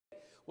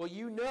Well,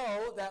 you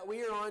know that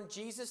we are on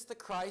Jesus the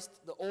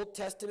Christ, the Old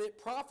Testament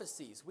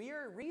prophecies. We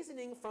are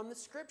reasoning from the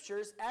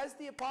Scriptures as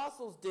the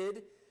apostles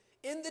did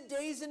in the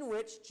days in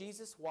which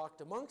Jesus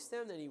walked amongst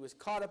them, then he was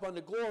caught up unto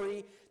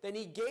glory, then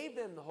he gave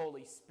them the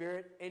Holy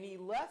Spirit, and he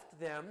left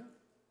them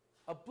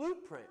a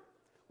blueprint,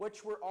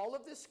 which were all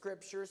of the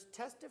Scriptures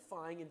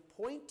testifying and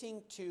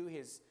pointing to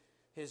his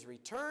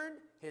return,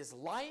 his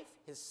life,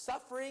 his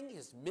suffering,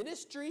 his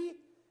ministry,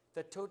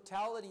 the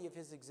totality of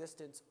his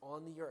existence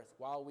on the earth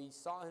while we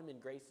saw him in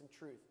grace and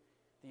truth,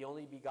 the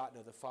only begotten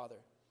of the Father.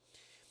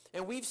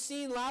 And we've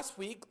seen last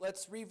week,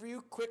 let's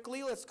review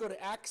quickly. Let's go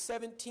to Acts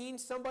 17.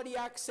 Somebody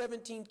Acts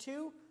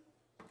 17:2.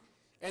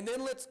 And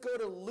then let's go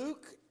to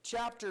Luke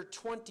chapter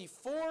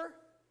 24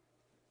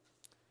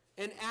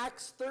 and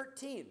Acts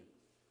 13.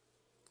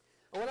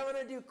 And what I'm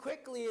going to do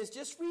quickly is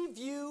just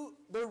review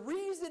the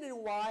reason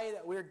and why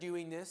that we're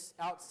doing this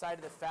outside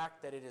of the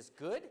fact that it is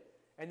good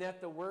and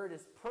that the word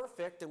is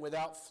perfect and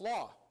without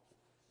flaw.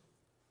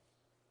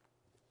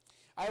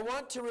 I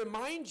want to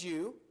remind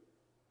you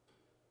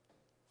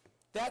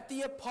that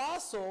the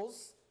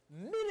apostles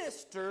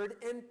ministered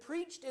and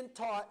preached and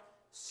taught,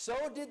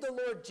 so did the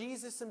Lord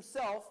Jesus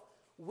himself,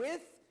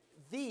 with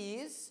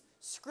these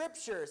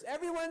Scriptures.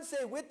 Everyone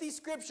say, with these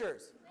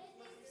Scriptures. With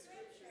these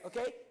Scriptures.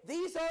 Okay?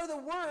 These are the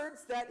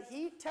words that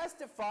he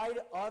testified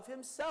of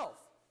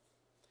himself.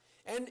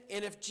 And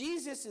if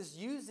Jesus is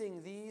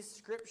using these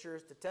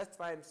Scriptures to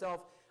testify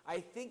himself, I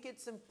think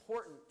it's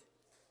important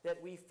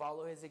that we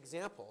follow his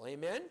example.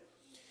 Amen?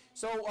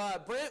 So,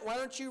 Brent, why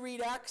don't you read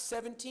Acts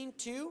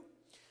 17:2?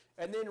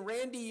 And then,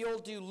 Randy, you'll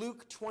do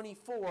Luke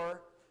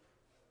 24,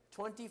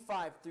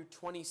 25 through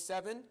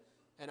 27.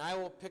 And I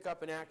will pick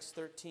up in Acts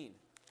 13.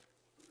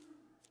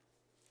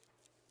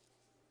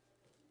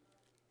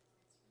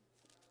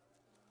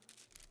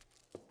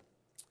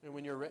 And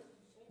when you're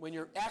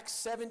Acts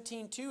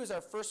 17:2 is our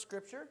first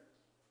Scripture.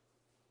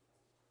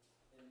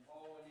 And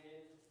Paul went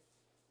in,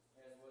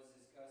 as was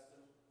his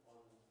custom,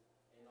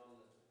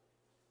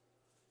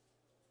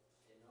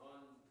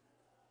 on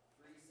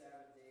 3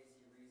 Sabbath days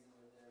he reasoned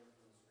with them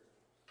from the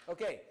Scriptures.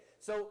 Okay,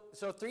 so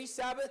 3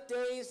 Sabbath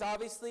days,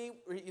 obviously,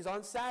 he's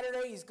on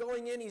Saturday, he's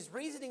going in, he's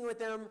reasoning with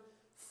them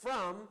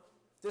from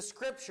the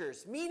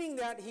Scriptures, meaning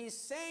that he's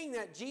saying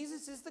that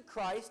Jesus is the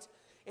Christ,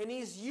 and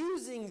he's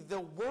using the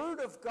Word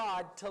of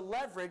God to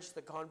leverage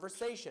the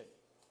conversation.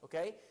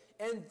 Okay?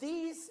 And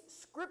these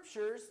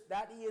Scriptures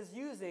that he is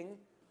using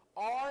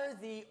are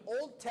the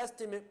Old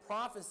Testament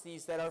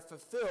prophecies that are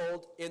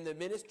fulfilled in the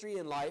ministry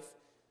and life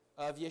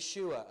of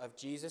Yeshua, of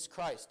Jesus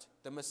Christ,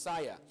 the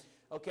Messiah.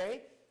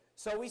 Okay?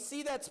 So we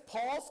see that's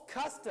Paul's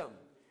custom.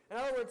 In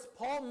other words,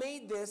 Paul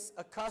made this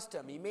a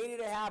custom. He made it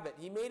a habit.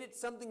 He made it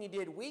something he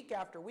did week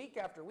after week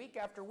after week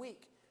after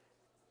week.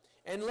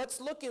 And let's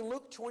look in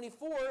Luke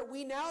 24.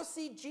 We now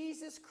see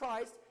Jesus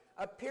Christ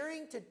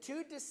appearing to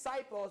two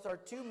disciples, or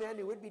two men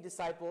who would be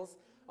disciples,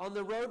 on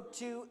the road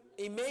to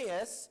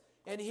Emmaus.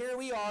 And here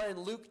we are in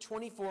Luke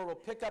 24. We'll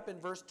pick up in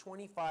verse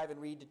 25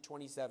 and read to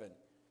 27.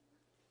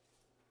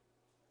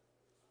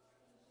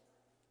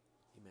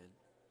 Amen.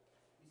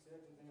 He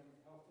said to them,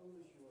 how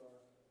foolish you are,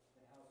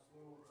 and how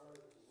slow of heart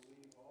to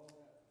believe all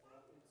that the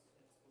prophets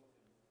had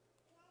spoken.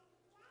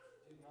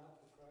 Did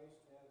not the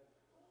Christ have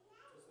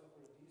to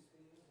suffer these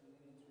things and then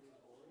enter his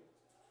glory?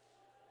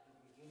 And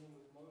beginning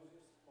with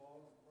Moses,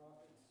 Paul, and the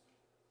prophets,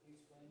 he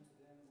explained to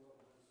them what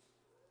was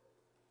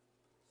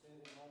said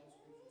in all the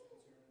Scriptures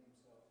concerning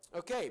himself.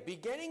 Okay,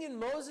 beginning in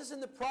Moses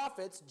and the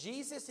prophets,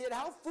 Jesus said,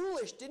 how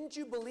foolish, didn't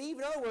you believe?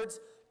 In other words,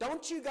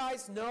 don't you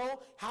guys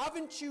know?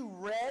 Haven't you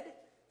read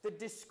the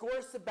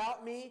discourse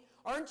about me?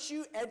 Aren't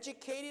you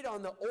educated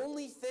on the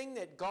only thing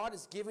that God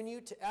has given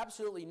you to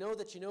absolutely know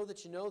that you know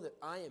that you know that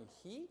I am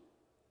He?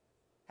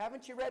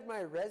 Haven't you read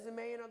my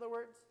resume, in other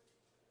words?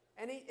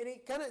 And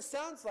it kind of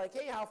sounds like,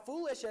 hey, how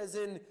foolish, as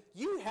in,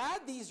 you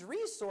had these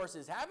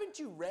resources. Haven't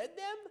you read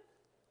them?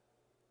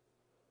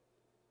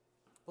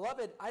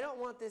 Beloved, I don't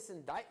want this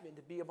indictment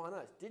to be upon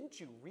us. Didn't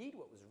you read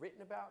what was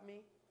written about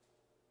me?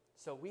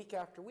 So week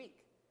after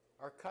week,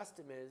 our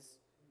custom is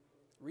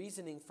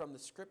reasoning from the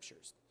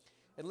Scriptures.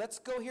 And let's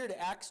go here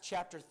to Acts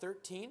chapter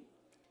 13.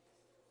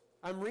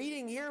 I'm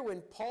reading here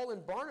when Paul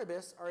and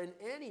Barnabas are in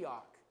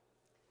Antioch.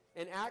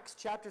 In Acts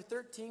chapter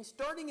 13,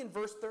 starting in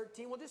verse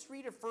 13, we'll just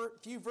read a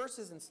few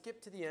verses and skip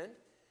to the end.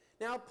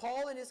 Now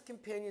Paul and his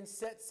companions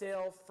set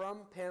sail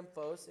from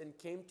Paphos and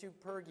came to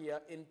Pergia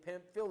in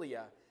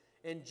Pamphylia,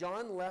 and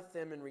John left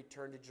them and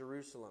returned to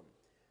Jerusalem.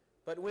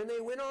 But when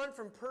they went on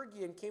from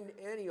Pergia and came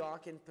to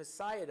Antioch in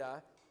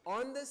Pisidia,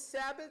 on the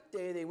Sabbath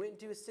day they went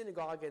into a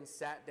synagogue and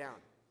sat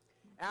down.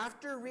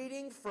 After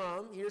reading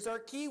from, here's our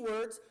key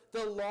words,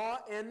 the law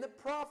and the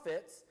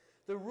prophets,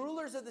 the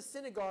rulers of the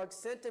synagogue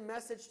sent a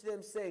message to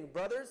them saying,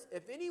 brothers,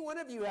 if any one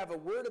of you have a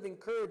word of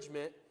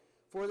encouragement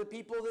for the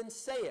people, then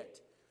say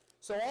it.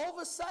 So all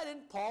of a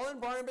sudden, Paul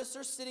and Barnabas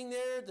are sitting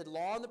there, the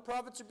law and the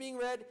prophets are being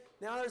read.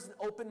 Now there's an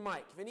open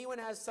mic. If anyone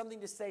has something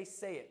to say,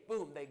 say it.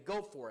 Boom, they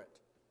go for it.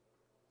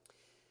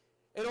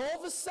 And all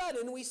of a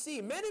sudden we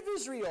see, men of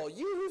Israel,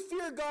 you who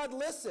fear God,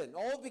 listen.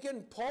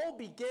 Paul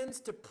begins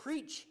to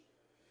preach.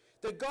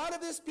 The God of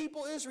this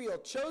people Israel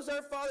chose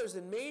our fathers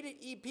and made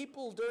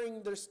people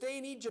during their stay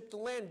in Egypt the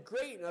land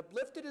great, and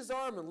uplifted his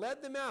arm and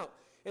led them out.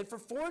 And for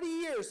 40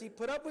 years he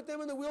put up with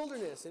them in the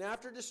wilderness, and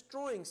after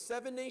destroying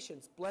 7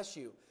 nations, bless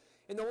you,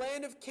 in the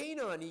land of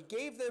Canaan he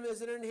gave them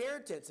as an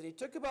inheritance, and he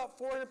took about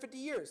 450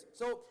 years.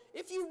 So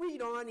if you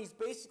read on, he's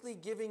basically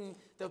giving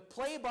the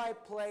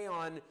play-by-play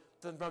on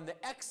from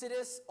the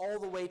Exodus all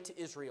the way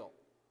to Israel.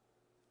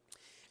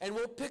 And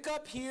we'll pick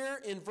up here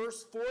in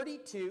verse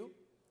 42.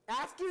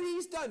 After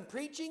he's done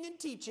preaching and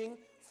teaching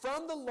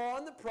from the law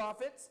and the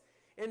prophets,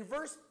 in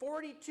verse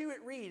 42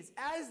 it reads,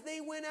 as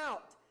they went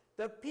out,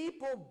 the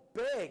people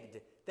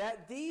begged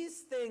that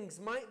these things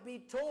might be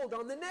told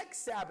on the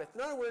next Sabbath.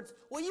 In other words,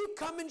 will you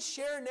come and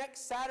share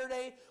next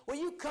Saturday? Will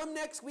you come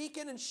next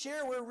weekend and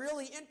share? We're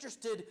really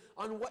interested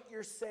on what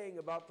you're saying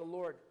about the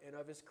Lord and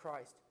of his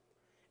Christ.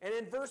 And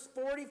in verse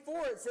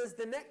 44 it says,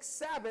 the next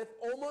Sabbath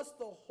almost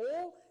the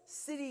whole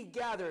city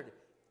gathered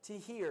to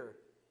hear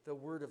the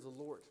word of the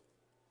Lord.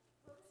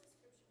 What was the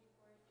scripture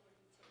before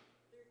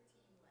 42?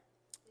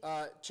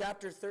 13 what?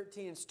 Chapter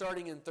 13, and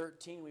starting in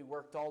 13, we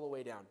worked all the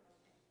way down. Okay.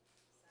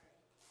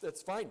 Sorry.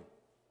 That's fine.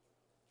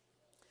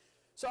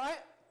 So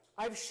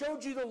I've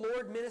showed you the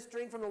Lord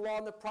ministering from the law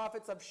and the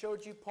prophets. I've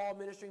showed you Paul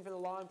ministering from the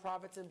law and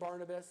prophets and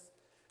Barnabas.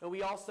 And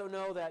we also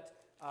know that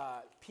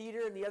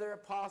Peter and the other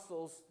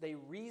apostles, they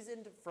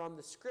reasoned from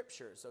the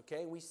scriptures,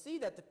 okay? We see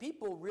that the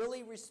people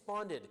really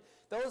responded.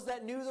 Those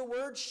that knew the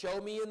word,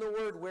 show me in the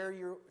word where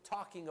you're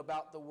talking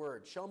about the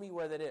word. Show me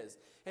where that is.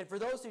 And for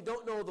those who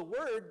don't know the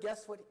word,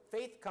 guess what?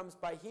 Faith comes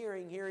by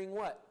hearing. Hearing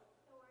what?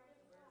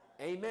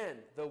 The word of God. Amen.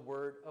 The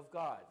word of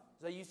God.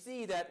 So you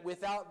see that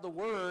without the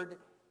word,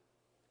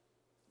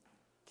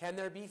 can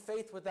there be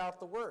faith without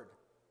the word?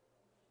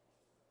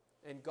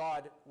 And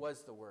God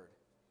was the word.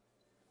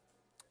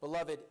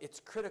 Beloved,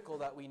 it's critical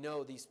that we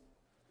know these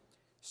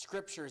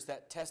scriptures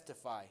that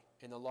testify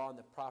in the law and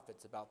the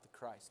prophets about the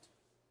Christ.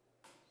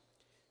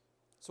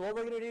 So what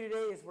we're going to do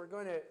today is we're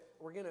going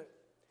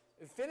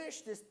to finish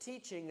this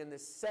teaching and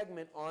this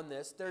segment on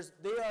this. There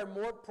are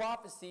more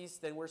prophecies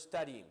than we're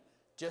studying,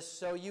 just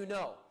so you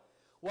know.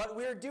 What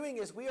we're doing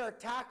is we are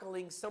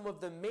tackling some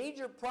of the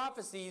major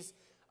prophecies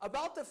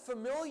about the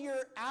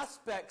familiar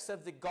aspects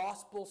of the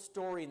gospel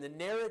story and the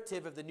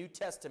narrative of the New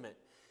Testament.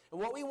 And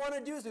what we want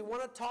to do is we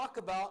want to talk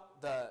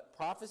about the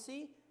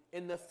prophecy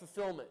and the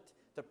fulfillment,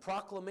 the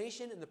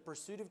proclamation and the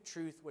pursuit of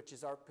truth, which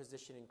is our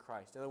position in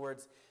Christ. In other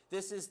words,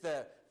 this is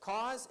the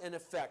cause and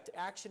effect,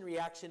 action,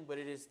 reaction, but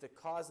it is the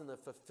cause and the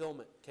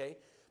fulfillment, okay?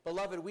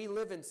 Beloved, we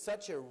live in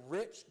such a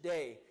rich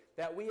day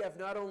that we have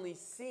not only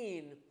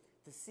seen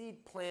the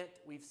seed plant,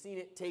 we've seen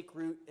it take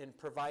root and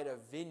provide a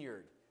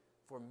vineyard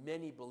for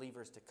many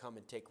believers to come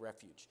and take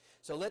refuge.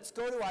 So let's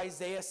go to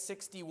Isaiah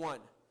 61.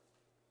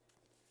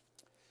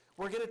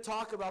 We're going to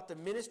talk about the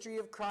ministry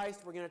of Christ.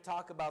 We're going to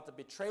talk about the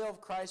betrayal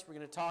of Christ. We're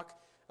going to talk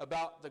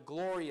about the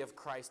glory of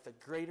Christ, the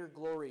greater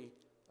glory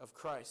of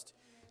Christ.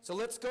 So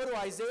let's go to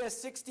Isaiah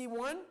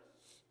 61.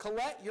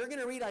 Colette, you're going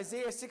to read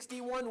Isaiah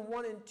 61,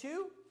 1 and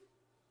 2.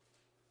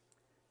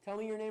 Tell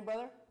me your name,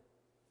 brother.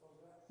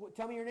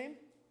 Tell me your name.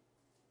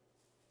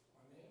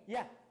 My name?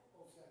 Yeah.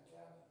 Oh,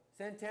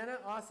 Santana. Santana?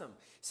 Awesome.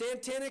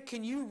 Santana,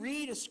 can you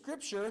read a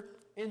scripture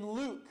in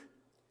Luke?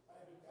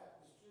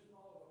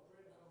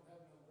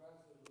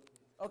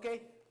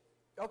 Okay.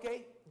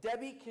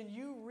 Debbie, can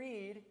you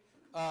read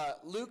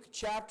Luke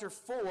chapter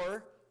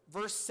 4,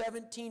 verse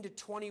 17 to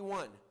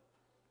 21?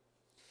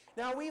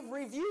 Now, we've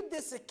reviewed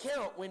this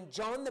account when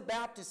John the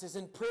Baptist is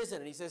in prison,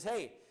 and he says,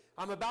 hey,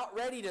 I'm about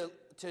ready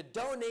to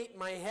donate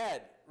my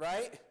head,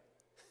 right?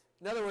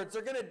 In other words,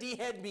 they're going to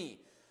behead me.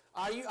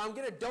 I'm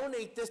going to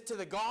donate this to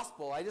the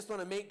gospel. I just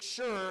want to make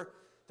sure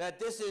that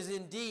this is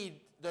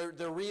indeed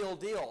the real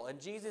deal. And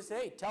Jesus,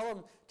 hey, tell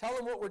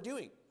them what we're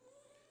doing.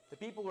 The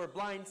people who are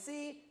blind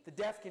see, the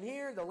deaf can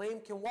hear, the lame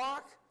can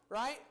walk,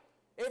 right?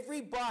 Every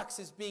box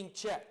is being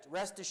checked,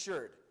 rest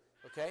assured,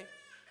 okay?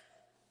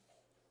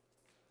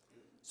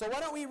 So why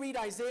don't we read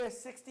Isaiah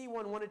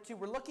 61, 1 and 2.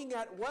 We're looking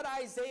at what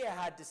Isaiah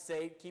had to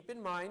say. Keep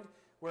in mind,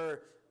 we're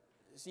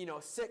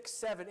 600,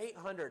 700,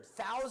 800,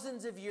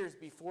 thousands of years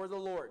before the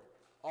Lord.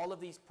 All of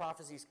these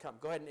prophecies come.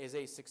 Go ahead in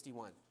Isaiah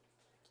 61.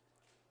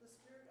 The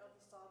Spirit of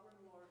the Sovereign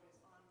Lord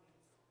is on me,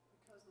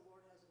 because the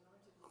Lord has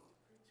anointed me to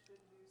preach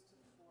good news to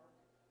the poor.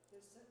 He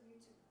has sent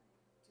me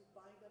to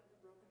bind up the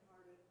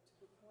brokenhearted,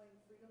 to proclaim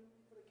freedom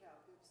for the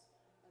captives,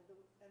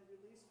 and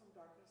release from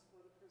darkness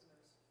for the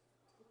prisoners,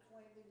 to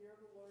proclaim the year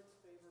of the Lord's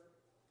favor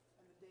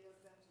and the day of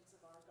vengeance of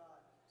our God,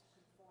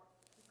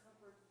 to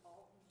comfort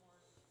all who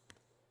mourn.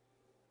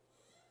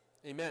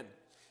 Amen.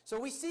 So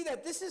we see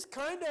that this is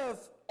kind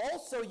of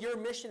also your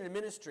mission and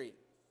ministry.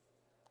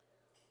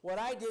 What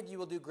I did, you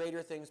will do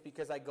greater things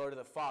because I go to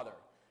the Father.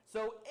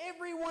 So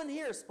everyone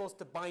here is supposed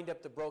to bind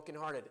up the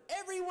brokenhearted.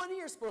 Everyone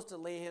here is supposed to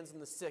lay hands on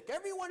the sick.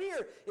 Everyone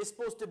here is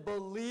supposed to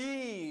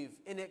believe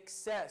in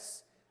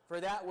excess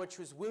for that which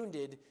was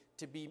wounded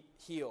to be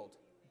healed,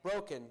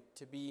 broken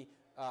to be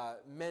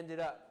mended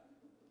up.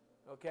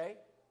 Okay?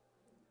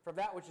 For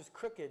that which is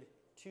crooked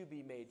to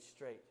be made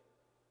straight.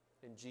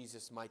 In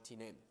Jesus' mighty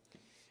name.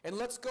 And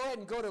let's go ahead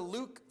and go to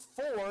Luke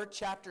 4,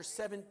 chapter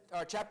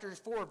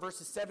 4,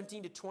 verses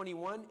 17 to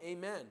 21.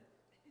 Amen.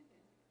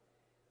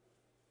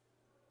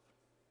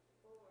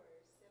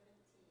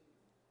 4:17.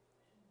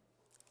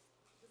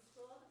 The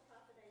scroll of the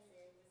prophet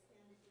Isaiah was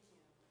handed to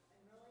him,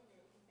 and rolling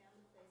it, he found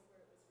the place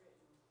where it was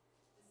written,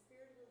 "The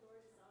Spirit of the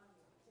Lord is on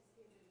me, because he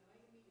has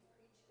anointed me to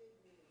preach good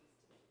news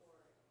to the poor.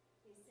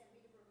 He has sent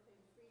me to proclaim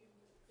freedom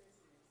for the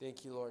prisoners.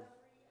 Thank you, Lord.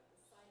 Recovery of the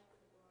sight for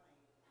the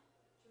blind,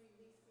 to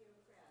release the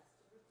oppressed,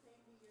 to proclaim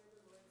the year of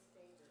the Lord's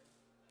favor."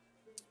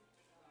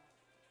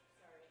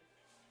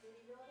 Then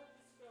he rolled up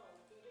the scroll,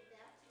 gave it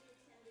back to the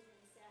attendant,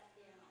 and sat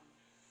down.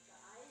 The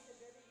eyes of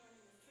everyone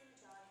in the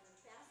synagogue were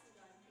fastened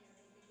on him,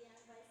 and he began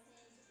by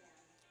saying to them,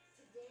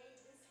 "Today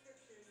this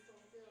scripture is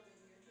fulfilled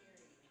in your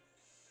hearing."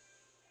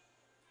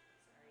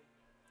 Sorry.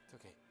 It's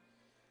okay.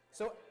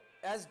 So,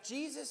 as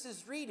Jesus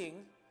is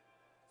reading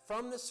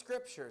from the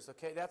scriptures,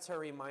 okay, that's our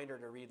reminder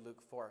to read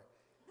Luke 4.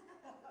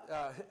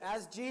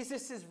 As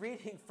Jesus is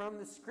reading from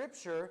the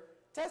scripture,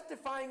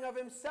 testifying of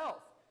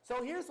himself.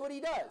 So here's what he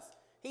does.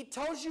 He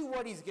tells you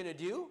what he's going to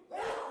do.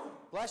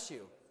 Bless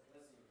you.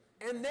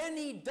 And then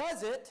he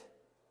does it.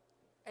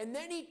 And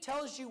then he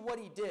tells you what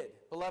he did.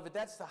 Beloved,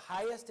 that's the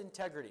highest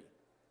integrity.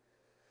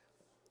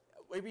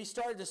 We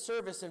started the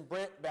service and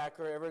Brent back,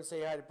 or everyone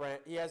say hi to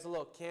Brent. He has a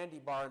little candy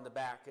bar in the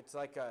back. It's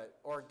like a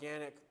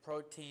organic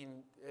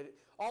protein.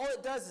 All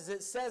it does is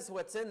it says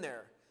what's in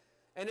there.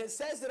 And it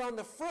says it on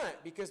the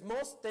front because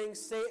most things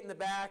say it in the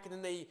back,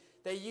 and then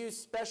they use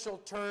special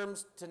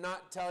terms to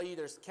not tell you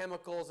there's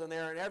chemicals in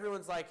there, and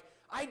everyone's like,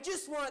 I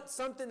just want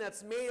something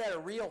that's made out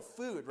of real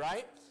food,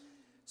 right?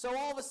 So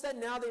all of a sudden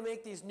now they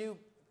make these new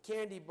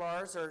candy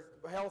bars or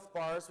health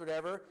bars,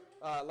 whatever,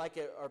 like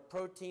a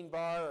protein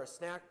bar or a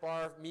snack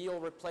bar, meal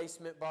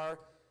replacement bar,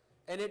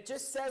 and it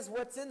just says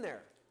what's in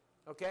there,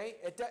 okay?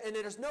 And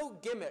there's no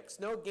gimmicks,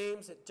 no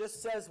games. It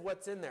just says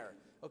what's in there,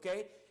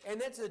 okay? And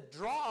that's a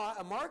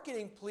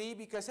marketing plea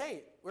because,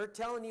 hey, we're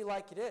telling you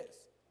like it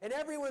is. And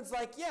everyone's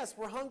like, yes,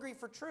 we're hungry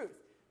for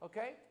truth,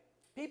 okay?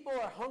 People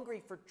are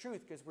hungry for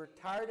truth because we're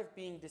tired of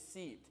being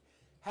deceived.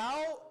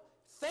 How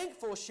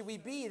thankful should we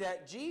be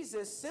that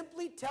Jesus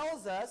simply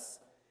tells us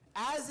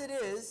as it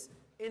is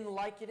in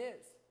like it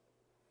is?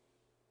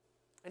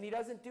 And he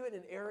doesn't do it in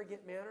an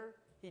arrogant manner.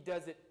 He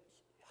does it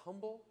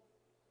humble,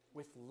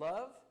 with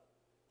love.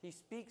 He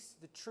speaks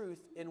the truth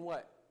in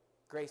what?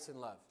 Grace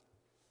and love.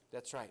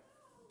 That's right.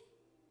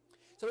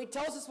 So he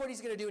tells us what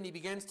he's going to do, and he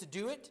begins to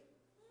do it.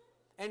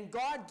 And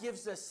God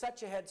gives us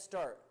such a head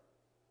start.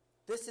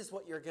 This is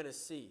what you're going to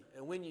see.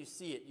 And when you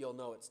see it, you'll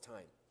know it's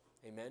time.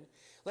 Amen.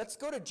 Let's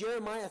go to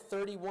Jeremiah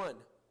 31.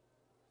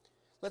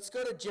 Let's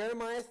go to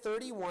Jeremiah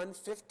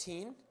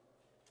 31:15.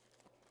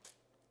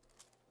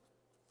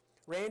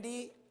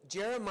 Randy,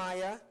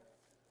 Jeremiah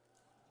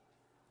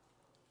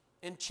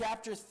in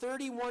chapter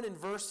 31 and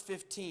verse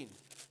 15.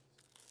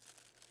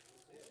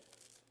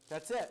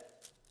 That's it.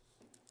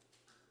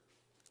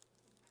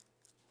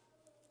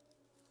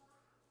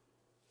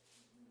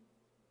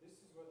 This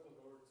is what the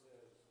Lord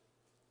says.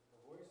 A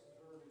voice is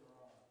heard in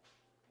Ramah,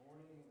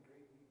 mourning and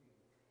great weeping.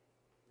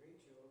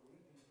 Rachel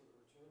weeping for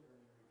her children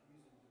and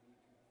refusing to be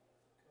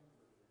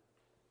comforted,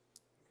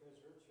 because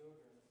her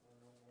children are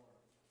no more.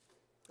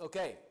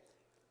 Okay.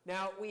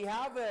 Now, we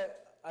have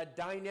a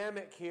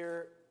dynamic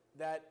here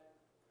that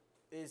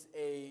is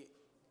a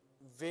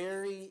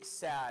very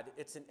sad,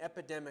 it's an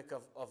epidemic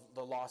of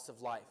the loss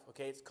of life.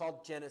 Okay, it's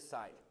called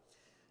genocide.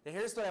 Now,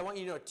 here's what I want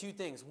you to know, two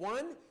things.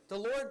 One, the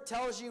Lord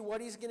tells you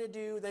what he's going to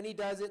do, then he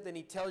does it, then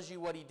he tells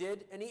you what he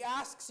did, and he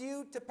asks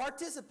you to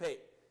participate.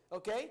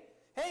 Okay?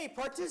 Hey,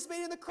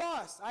 participate in the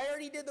cross. I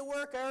already did the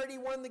work. I already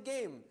won the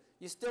game.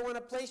 You still want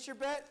to place your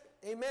bet?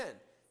 Amen.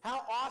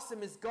 How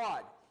awesome is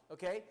God?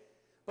 Okay?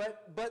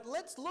 But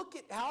let's look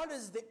at how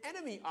does the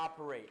enemy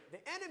operate. The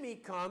enemy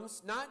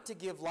comes not to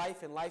give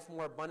life and life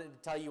more abundant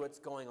to tell you what's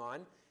going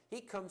on. He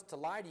comes to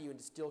lie to you and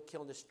to steal,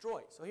 kill, and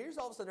destroy. So here's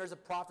all of a sudden there's a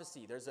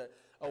prophecy. There's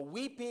a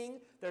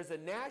weeping. There's a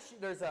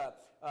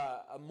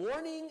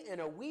mourning and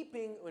a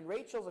weeping when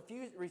Rachel's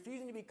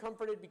refusing to be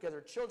comforted because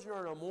her children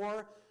are no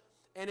more.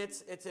 And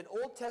it's an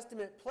Old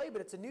Testament play,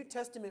 but it's a New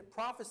Testament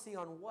prophecy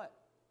on what?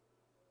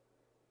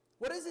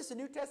 What is this, a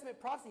New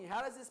Testament prophecy?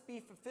 How does this be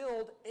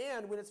fulfilled?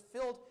 And when it's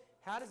fulfilled,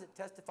 how does it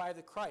testify of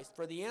the Christ?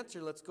 For the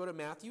answer, let's go to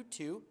Matthew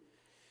 2.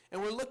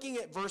 And we're looking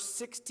at verse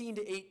 16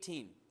 to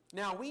 18.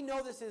 Now, we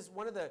know this is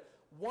one of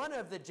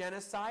the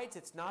genocides.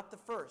 It's not the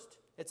first.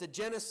 It's a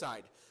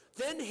genocide.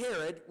 Then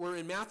Herod, we're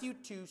in Matthew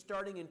 2,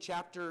 starting in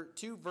chapter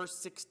 2, verse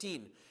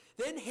 16.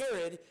 Then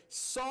Herod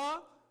saw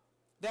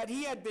that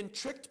he had been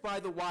tricked by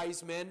the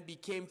wise men,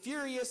 became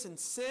furious, and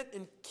sent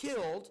and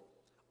killed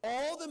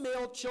all the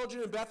male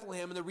children in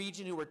Bethlehem in the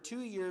region who were 2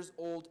 years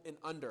old and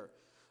under.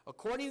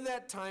 According to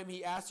that time,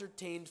 he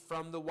ascertained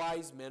from the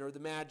wise men, or the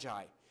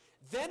Magi.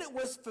 Then it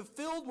was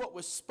fulfilled what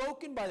was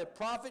spoken by the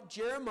prophet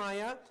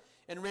Jeremiah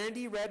And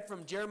Randy read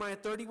from Jeremiah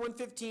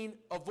 31:15,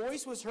 a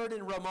voice was heard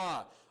in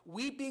Ramah,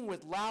 weeping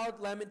with loud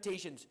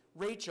lamentations.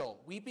 Rachel,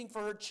 weeping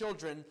for her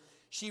children,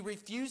 she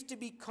refused to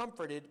be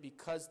comforted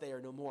because they are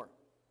no more.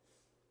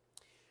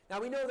 Now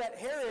we know that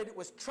Herod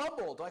was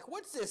troubled. Like,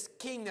 what's this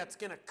king that's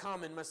going to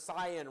come and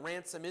Messiah and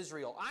ransom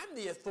Israel? I'm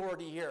the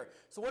authority here.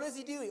 So what does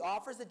he do? He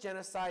offers the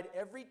genocide.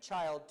 Every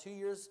child 2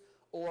 years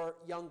or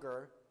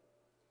younger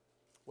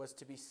was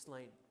to be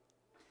slain.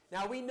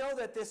 Now we know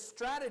that this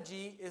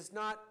strategy is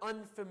not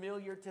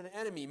unfamiliar to the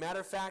enemy. Matter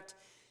of fact,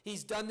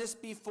 he's done this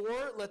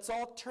before. Let's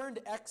all turn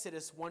to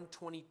Exodus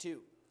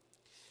 1:22.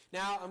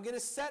 Now I'm going to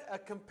set a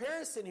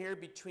comparison here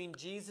between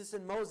Jesus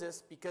and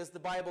Moses because the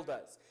Bible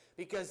does.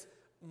 Because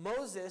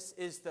Moses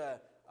is the,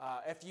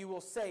 if you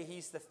will say,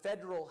 he's the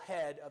federal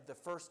head of the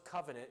first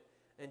covenant,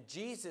 and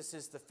Jesus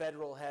is the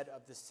federal head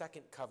of the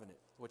second covenant,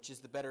 which is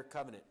the better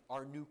covenant,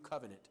 our new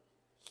covenant.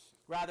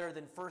 Rather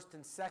than first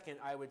and second,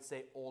 I would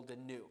say old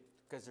and new,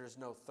 because there's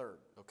no third,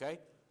 okay?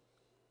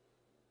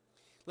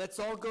 Let's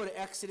all go to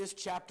Exodus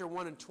chapter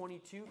 1 and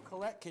 22.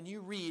 Colette, can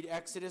you read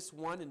Exodus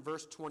 1 and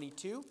verse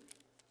 22?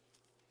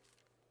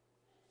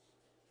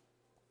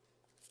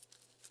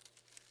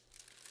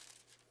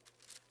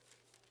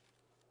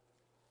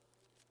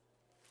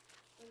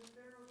 And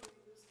Pharaoh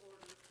gave this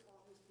order to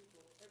all his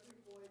people, every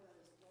boy that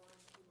is born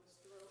you must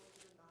throw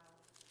into the Nile,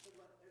 but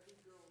let every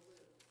girl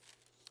live.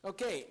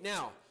 Okay,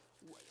 now,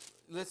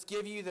 let's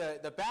give you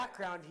the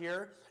background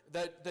here.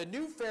 The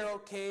new Pharaoh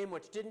came,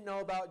 which didn't know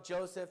about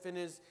Joseph and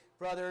his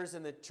brothers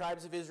and the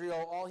tribes of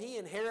Israel. All he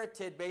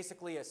inherited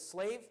basically a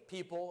slave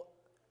people,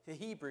 the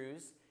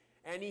Hebrews,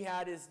 and he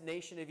had his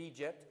nation of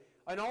Egypt.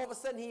 And all of a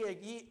sudden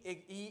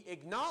he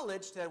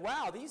acknowledged that,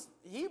 wow, these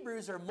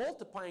Hebrews are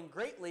multiplying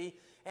greatly,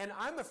 and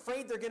I'm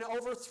afraid they're going to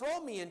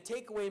overthrow me and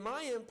take away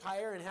my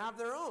empire and have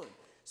their own.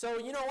 So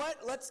you know what?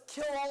 Let's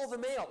kill all the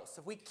males.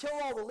 If we kill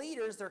all the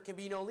leaders, there can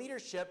be no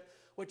leadership,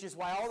 which is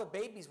why all the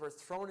babies were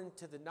thrown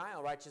into the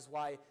Nile, right? Which is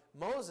why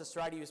Moses,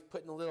 right, he was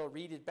put in a little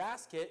reeded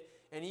basket,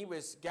 and he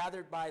was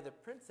gathered by the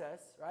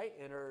princess, right,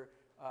 and her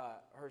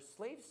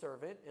slave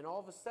servant, and all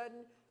of a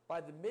sudden, by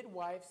the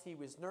midwives, he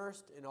was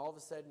nursed, and all of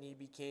a sudden he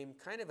became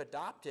kind of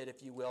adopted,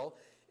 if you will,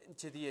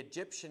 into the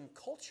Egyptian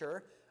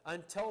culture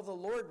until the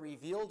Lord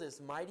revealed his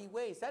mighty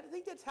ways. I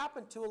think that's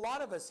happened to a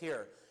lot of us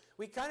here.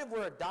 We kind of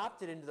were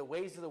adopted into the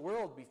ways of the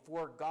world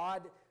before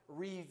God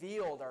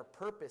revealed our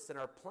purpose and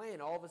our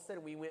plan. All of a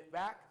sudden we went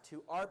back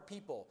to our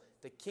people,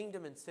 the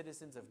kingdom and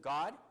citizens of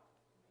God,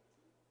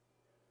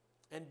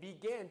 and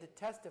began to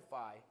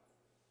testify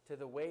to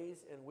the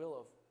ways and will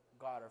of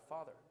God our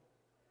Father.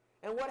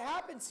 And what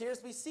happens here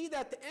is we see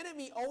that the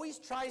enemy always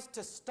tries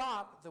to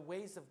stop the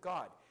ways of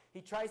God.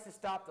 He tries to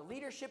stop the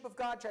leadership of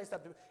God, tries to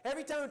stop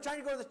every time I'm trying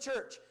to go to the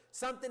church,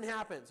 something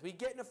happens. We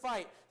get in a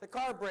fight, the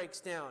car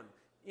breaks down.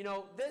 You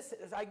know,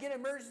 I get an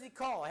emergency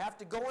call, I have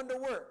to go into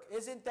work.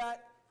 Isn't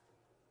that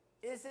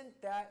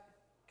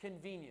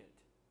convenient?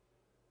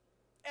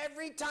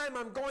 Every time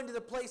I'm going to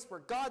the place where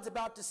God's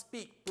about to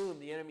speak, boom,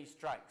 the enemy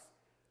strikes.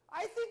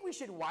 I think we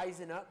should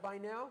wisen up by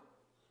now.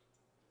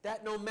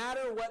 That no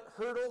matter what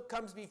hurdle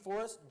comes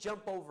before us,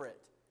 jump over it.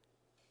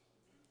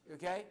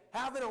 Okay?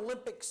 Have an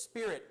Olympic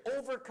spirit.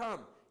 Overcome.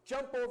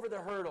 Jump over the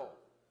hurdle.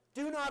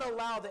 Do not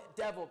allow the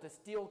devil to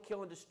steal,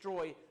 kill, and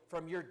destroy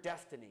from your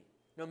destiny.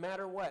 No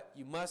matter what,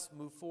 you must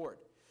move forward.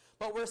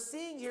 But we're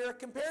seeing here a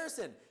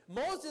comparison.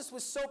 Moses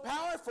was so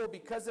powerful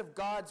because of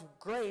God's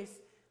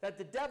grace that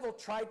the devil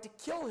tried to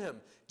kill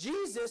him.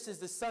 Jesus is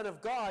the Son of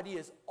God. He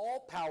is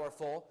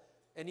all-powerful,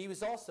 and he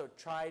was also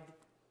tried.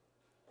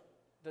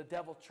 The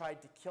devil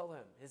tried to kill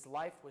him. His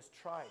life was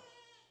tried.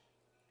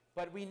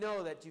 But we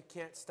know that you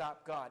can't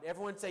stop God.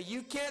 Everyone say,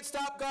 you can't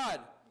stop God.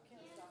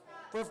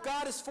 For if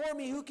God is for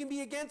me, who can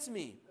be against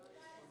me?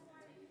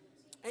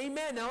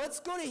 Amen. Now let's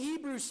go to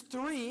Hebrews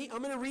 3.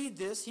 I'm going to read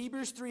this.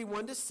 Hebrews 3,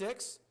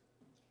 1-6.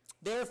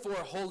 Therefore,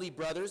 holy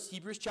brothers,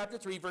 Hebrews chapter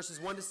 3, verses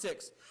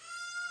 1-6.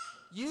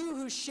 You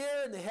who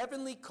share in the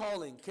heavenly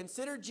calling,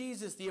 consider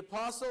Jesus, the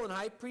apostle and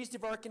high priest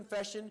of our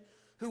confession,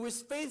 who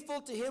was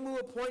faithful to him who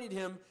appointed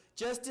him,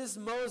 just as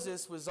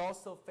Moses was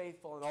also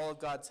faithful in all of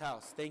God's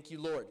house. Thank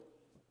you, Lord.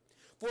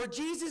 For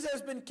Jesus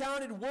has been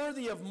counted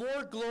worthy of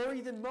more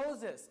glory than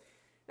Moses.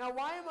 Now,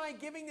 why am I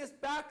giving this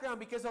background?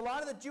 Because a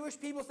lot of the Jewish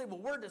people say, well,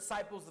 we're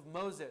disciples of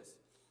Moses.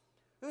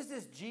 Who's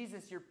this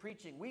Jesus you're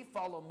preaching? We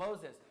follow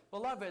Moses.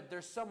 Beloved,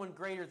 there's someone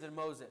greater than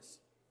Moses.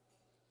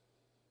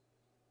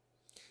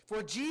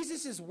 For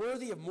Jesus is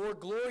worthy of more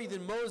glory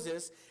than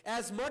Moses,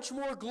 as much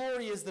more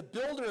glory is the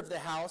builder of the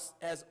house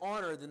as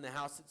honor than the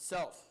house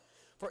itself.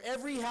 For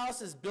every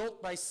house is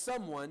built by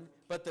someone,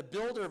 but the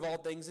builder of all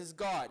things is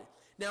God.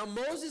 Now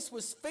Moses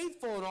was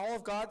faithful in all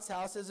of God's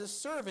house as a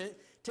servant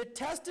to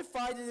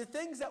testify to the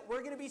things that were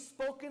going to be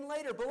spoken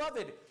later.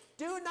 Beloved,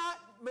 do not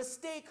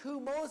mistake who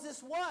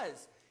Moses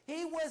was.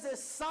 He was a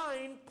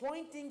sign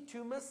pointing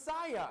to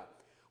Messiah,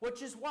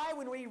 which is why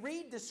when we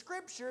read the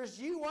scriptures,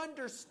 you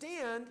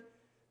understand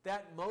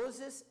that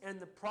Moses and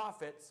the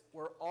prophets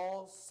were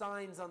all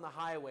signs on the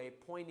highway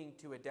pointing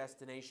to a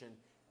destination.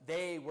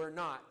 They were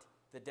not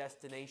the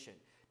destination.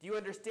 Do you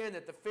understand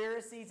that the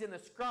Pharisees and the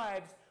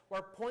scribes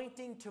were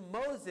pointing to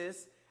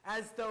Moses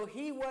as though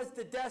he was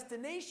the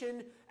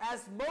destination,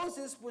 as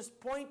Moses was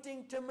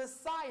pointing to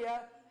Messiah,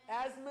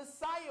 as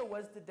Messiah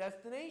was the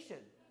destination?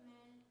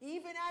 Amen.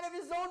 Even out of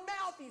his own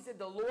mouth, he said,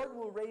 the Lord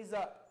will raise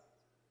up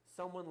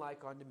someone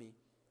like unto me.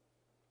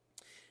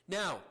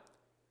 Now,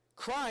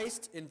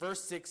 Christ, in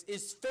verse 6,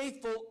 is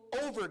faithful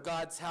over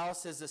God's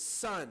house as a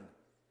son,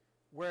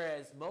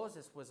 whereas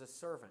Moses was a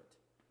servant.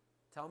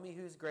 Tell me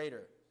who's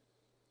greater.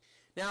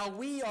 Now,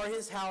 we are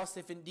his house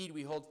if indeed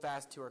we hold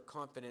fast to our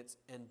confidence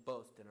and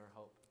boast in our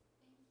hope.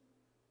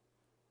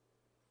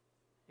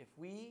 If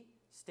we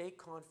stay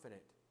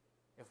confident,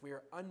 if we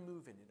are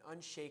unmoving and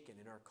unshaken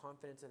in our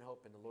confidence and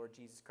hope in the Lord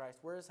Jesus Christ,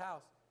 we're his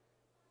house.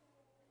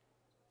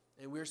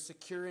 And we're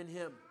secure in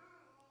him.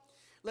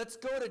 Let's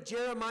go to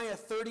Jeremiah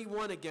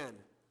 31 again.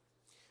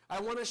 I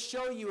want to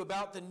show you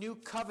about the new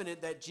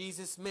covenant that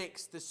Jesus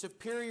makes, the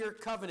superior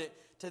covenant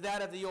to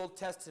that of the Old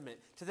Testament,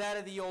 to that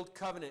of the Old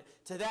Covenant,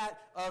 to that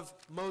of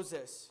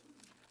Moses.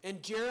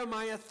 In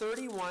Jeremiah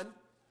 31,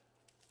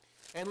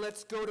 and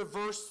let's go to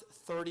verse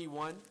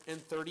 31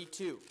 and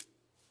 32.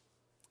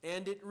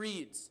 And it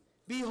reads,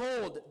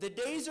 Behold, the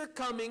days are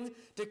coming,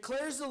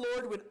 declares the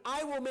Lord, when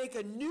I will make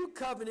a new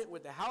covenant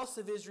with the house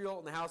of Israel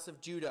and the house of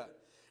Judah.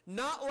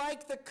 Not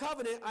like the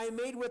covenant I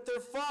made with their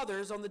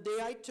fathers on the day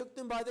I took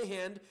them by the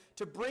hand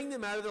to bring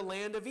them out of the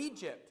land of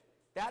Egypt.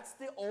 That's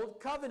the old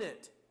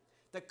covenant.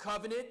 The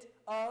covenant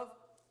of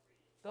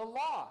the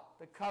law.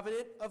 The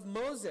covenant of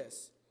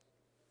Moses.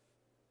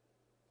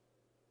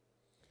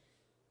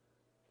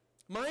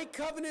 My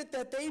covenant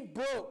that they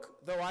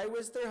broke, though I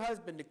was their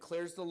husband,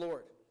 declares the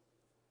Lord.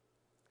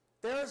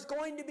 There's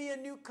going to be a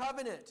new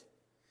covenant.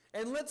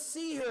 And let's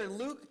see here in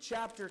Luke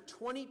chapter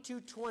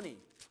 22:20.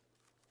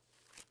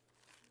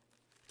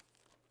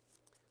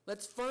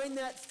 Let's find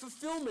that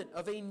fulfillment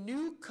of a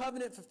new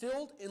covenant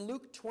fulfilled in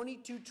Luke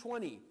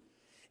 22:20.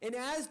 And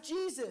as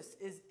Jesus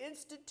is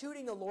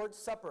instituting the Lord's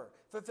Supper,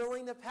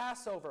 fulfilling the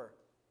Passover,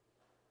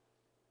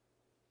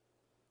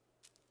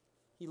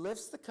 he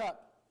lifts the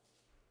cup,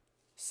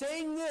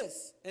 saying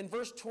this in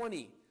verse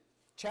 20,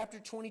 chapter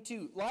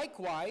 22.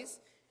 Likewise,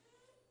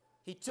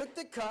 he took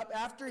the cup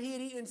after he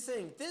had eaten,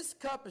 saying, This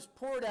cup is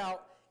poured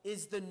out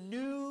is the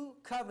new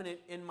covenant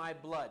in my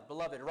blood.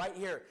 Beloved, right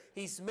here,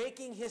 he's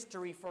making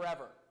history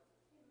forever.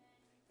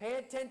 Pay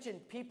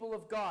attention, people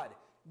of God.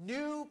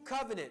 New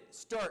covenant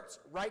starts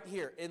right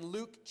here in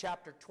Luke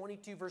chapter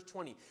 22, verse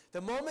 20.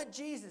 The moment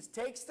Jesus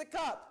takes the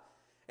cup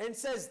and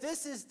says,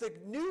 This is the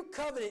new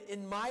covenant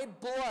in my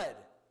blood,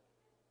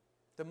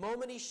 the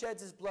moment he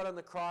sheds his blood on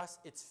the cross,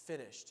 it's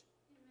finished.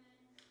 Amen.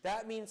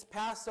 That means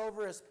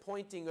Passover is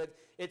pointing,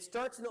 it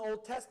starts in the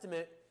Old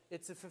Testament,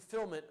 it's a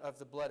fulfillment of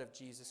the blood of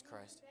Jesus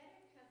Christ.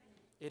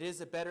 It is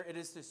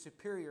the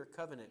superior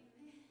covenant.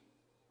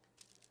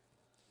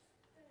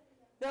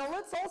 Now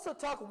let's also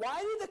talk, why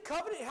did the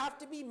covenant have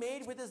to be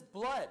made with his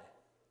blood?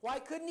 Why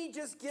couldn't he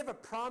just give a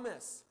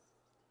promise?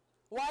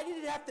 Why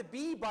did it have to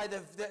be by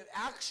the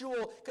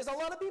actual, because a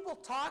lot of people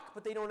talk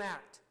but they don't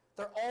act.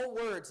 They're all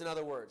words, in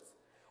other words.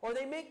 Or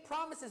they make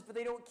promises but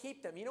they don't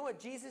keep them. You know what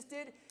Jesus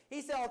did?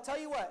 He said, I'll tell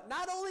you what,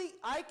 not only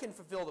I can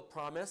fulfill the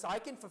promise, I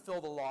can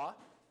fulfill the law,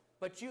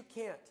 but you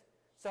can't.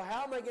 So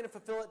how am I going to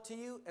fulfill it to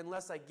you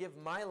unless I give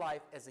my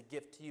life as a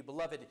gift to you?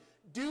 Beloved,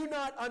 do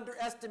not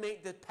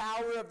underestimate the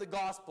power of the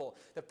gospel,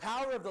 the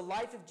power of the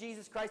life of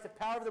Jesus Christ, the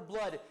power of the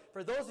blood.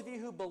 For those of you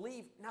who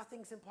believe,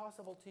 nothing's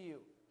impossible to you.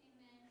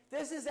 Amen.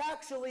 This is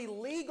actually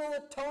legal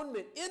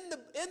atonement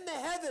in the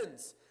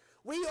heavens.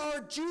 We are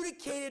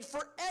adjudicated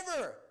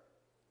forever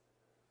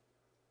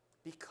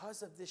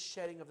because of this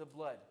shedding of the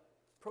blood,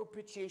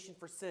 propitiation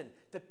for sin,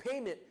 the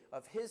payment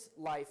of his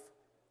life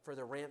for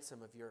the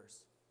ransom of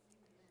yours.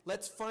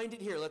 Let's find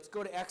it here. Let's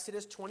go to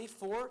Exodus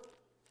 24.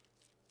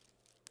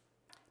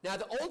 Now,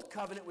 the old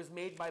covenant was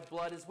made by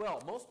blood as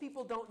well. Most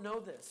people don't know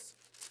this.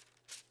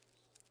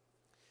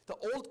 The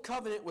old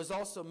covenant was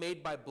also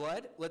made by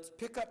blood. Let's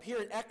pick up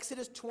here in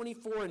Exodus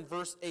 24 and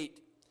verse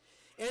 8.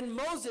 And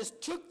Moses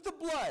took the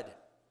blood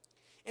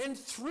and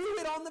threw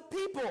it on the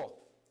people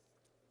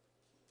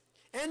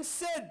and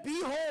said,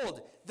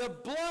 Behold, the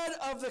blood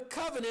of the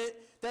covenant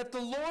that the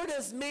Lord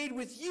has made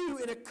with you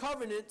in a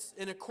covenant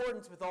in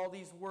accordance with all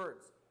these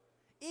words.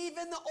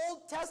 Even the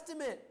Old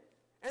Testament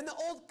and the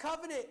Old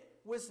Covenant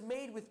was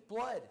made with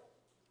blood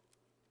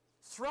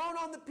thrown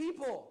on the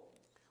people,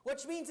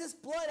 which means this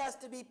blood has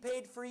to be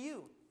paid for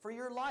you, for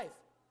your life.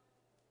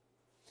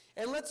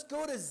 And let's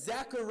go to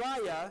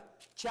Zechariah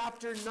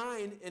chapter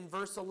 9 and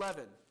verse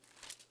 11.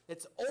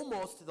 It's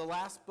almost the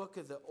last book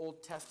of the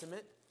Old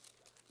Testament.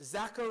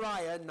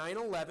 Zechariah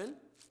 9:11.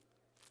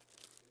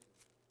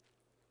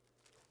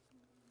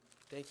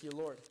 Thank you,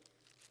 Lord.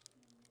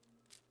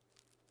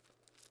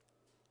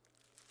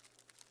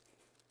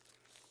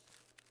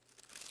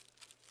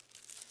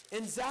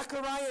 In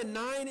Zechariah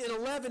 9 and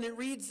 11, it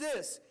reads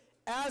this,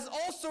 As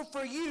also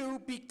for you,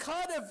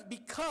 because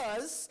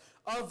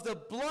of the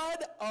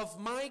blood of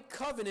my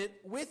covenant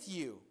with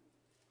you.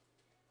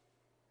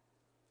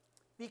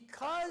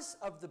 Because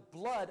of the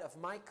blood of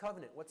my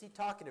covenant. What's he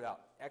talking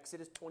about?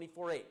 Exodus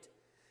 24:8.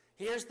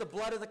 Here's the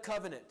blood of the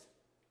covenant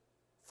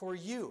for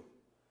you.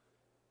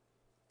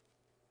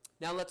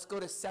 Now let's go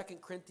to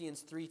 2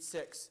 Corinthians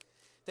 3:6.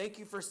 Thank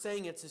you for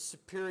saying it's a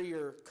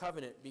superior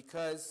covenant,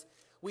 because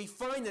we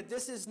find that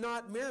this is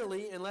not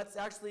merely, and let's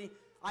actually,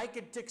 I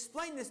could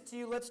explain this to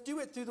you, let's do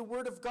it through the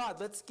Word of God.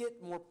 Let's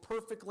get more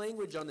perfect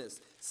language on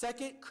this.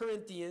 2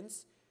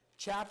 Corinthians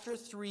chapter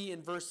 3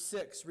 and verse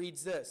 6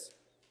 reads this.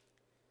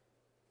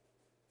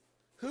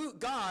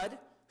 God,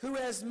 who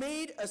has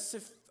made us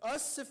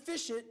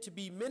sufficient to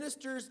be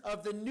ministers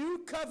of the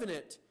new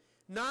covenant,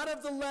 not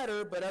of the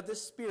letter, but of the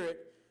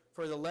Spirit,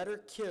 for the letter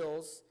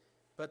kills,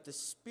 but the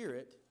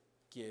Spirit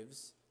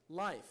gives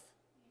life.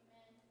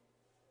 Amen.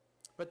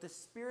 But the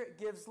Spirit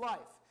gives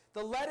life.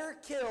 The letter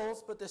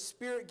kills, but the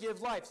Spirit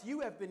gives life. You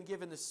have been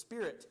given the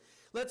Spirit.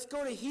 Let's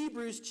go to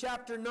Hebrews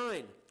chapter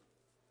 9.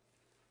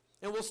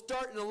 And we'll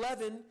start in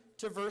 11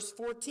 to verse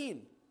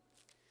 14.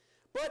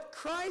 But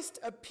Christ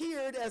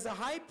appeared as a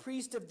high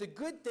priest of the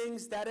good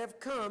things that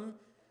have come,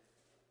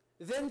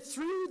 then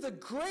through the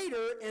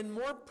greater and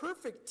more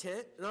perfect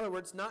tent, in other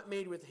words, not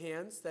made with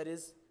hands, that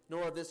is,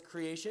 nor of this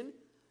creation,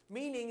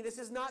 meaning this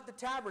is not the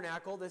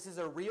tabernacle, this is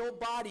a real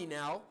body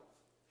now.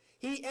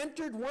 He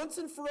entered once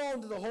and for all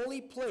into the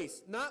holy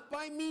place, not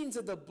by means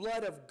of the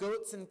blood of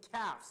goats and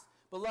calves.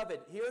 Beloved,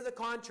 hear the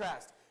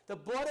contrast. The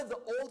blood of the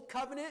old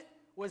covenant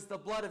was the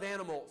blood of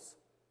animals.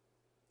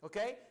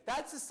 Okay?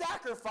 That's a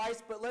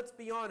sacrifice, but let's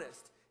be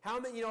honest. How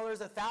many, there's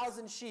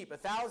 1,000 sheep,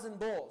 1,000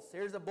 bulls.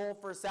 Here's a bull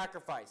for a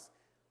sacrifice.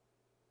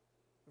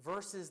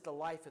 Versus the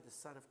life of the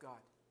Son of God.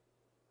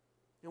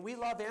 And we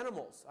love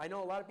animals. I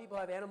know a lot of people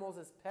have animals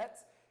as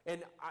pets.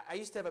 And I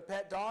used to have a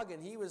pet dog,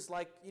 and he was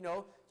like,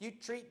 you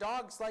treat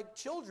dogs like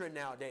children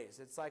nowadays.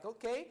 It's like,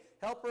 okay,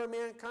 helper of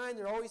mankind,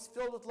 they're always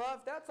filled with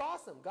love. That's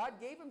awesome. God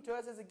gave them to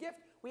us as a gift.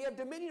 We have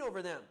dominion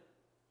over them.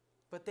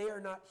 But they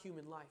are not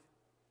human life.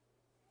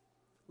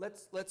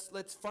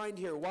 Let's find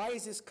here. Why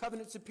is this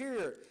covenant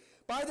superior?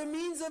 By the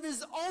means of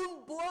his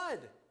own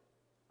blood.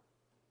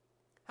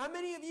 How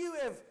many of you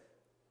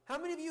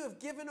have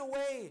given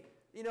away,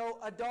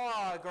 a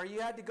dog, or you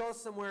had to go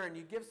somewhere and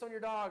you give someone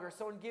your dog, or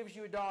someone gives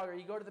you a dog, or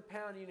you go to the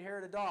pound and you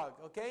inherit a dog,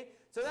 okay?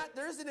 So that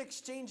there's an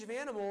exchange of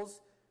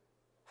animals.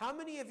 How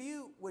many of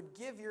you would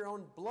give your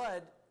own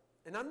blood?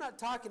 And I'm not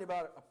talking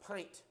about a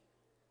pint.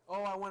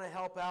 Oh, I want to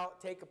help out,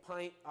 take a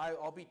pint.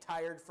 I'll be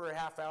tired for a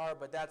half hour,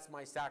 but that's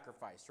my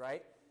sacrifice,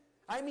 right?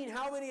 I mean,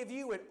 how many of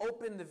you would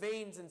open the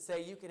veins and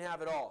say, you can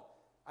have it all?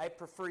 I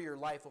prefer your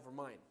life over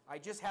mine. I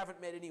just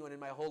haven't met anyone in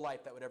my whole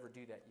life that would ever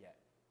do that yet.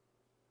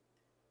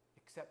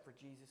 Except for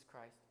Jesus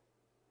Christ.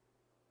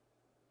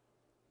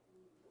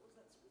 What was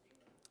that scripture?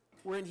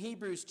 We're in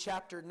Hebrews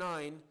chapter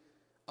 9,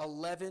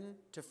 11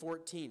 to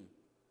 14.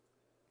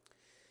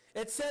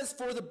 It says,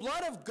 for the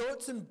blood of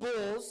goats and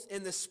bulls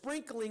and the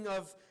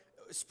sprinkles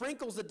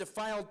a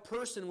defiled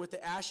person with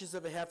the ashes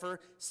of a heifer,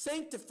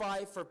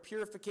 sanctify for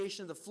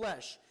purification of the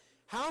flesh.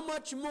 How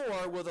much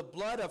more will the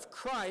blood of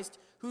Christ,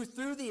 who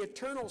through the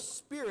eternal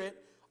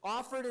Spirit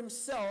offered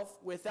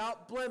himself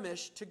without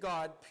blemish to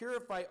God,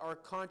 purify our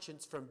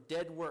conscience from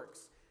dead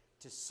works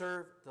to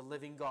serve the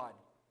living God?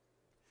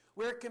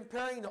 We're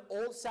comparing the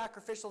old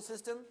sacrificial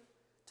system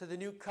to the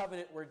new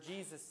covenant where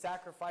Jesus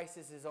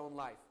sacrifices his own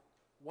life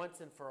once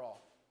and for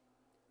all,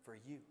 for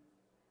you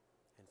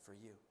and for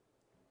you.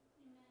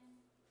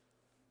 Amen.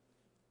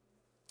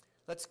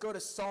 Let's go to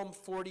Psalm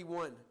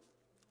 41.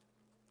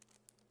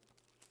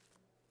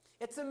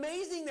 It's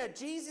amazing that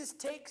Jesus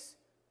takes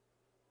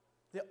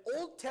the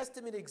Old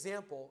Testament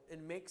example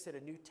and makes it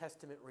a New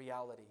Testament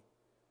reality,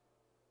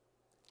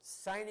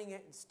 signing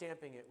it and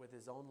stamping it with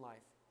his own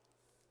life.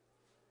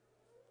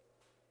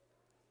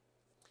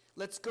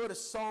 Let's go to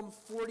Psalm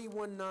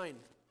 41:9.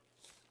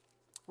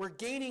 We're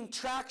gaining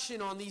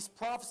traction on these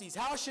prophecies.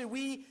 How should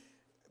we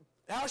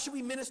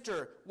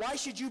minister? Why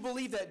should you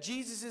believe that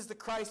Jesus is the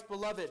Christ,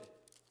 beloved?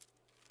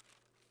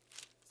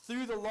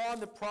 Through the law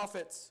and the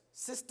prophets.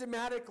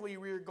 Systematically,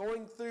 we are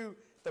going through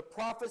the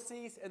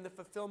prophecies and the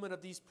fulfillment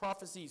of these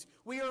prophecies.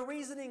 We are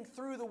reasoning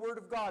through the Word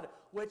of God,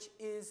 which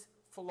is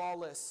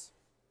flawless.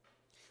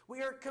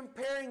 We are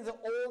comparing the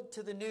old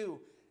to the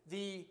new,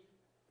 the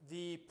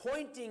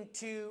pointing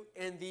to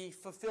and the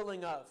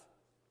fulfilling of.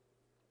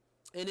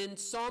 And in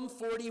Psalm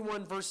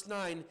 41, verse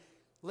 9,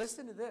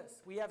 listen to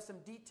this. We have some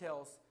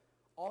details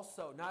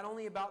also, not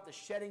only about the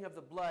shedding of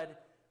the blood,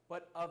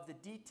 but of the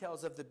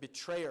details of the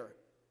betrayer.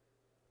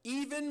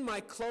 Even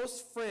my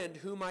close friend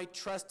whom I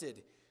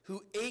trusted,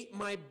 who ate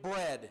my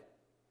bread,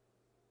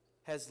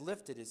 has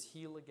lifted his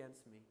heel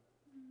against me.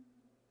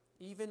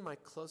 Even my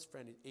close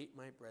friend who ate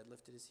my bread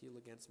lifted his heel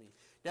against me.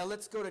 Now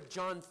let's go to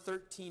John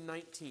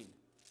 13:19.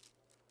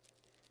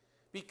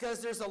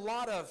 Because there's a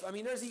lot of,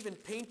 there's even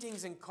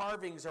paintings and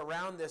carvings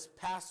around this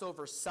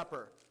Passover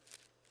supper.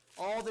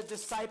 All the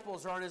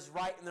disciples are on his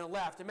right and their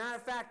left. As a matter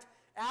of fact,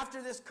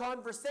 after this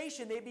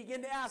conversation, they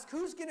begin to ask,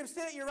 who's going to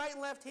sit at your right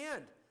and left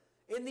hand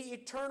in the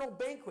eternal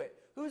banquet?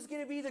 Who's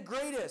going to be the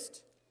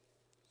greatest?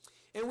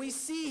 And we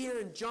see here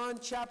in John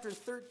chapter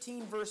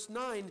 13, verse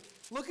 9,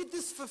 look at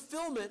this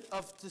fulfillment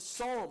of the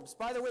Psalms.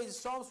 By the way, the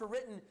Psalms were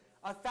written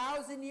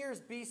 1,000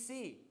 years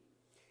BC.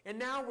 And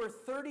now we're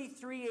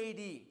 33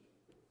 AD.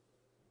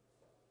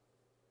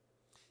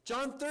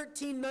 John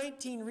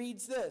 13:19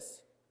 reads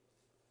this.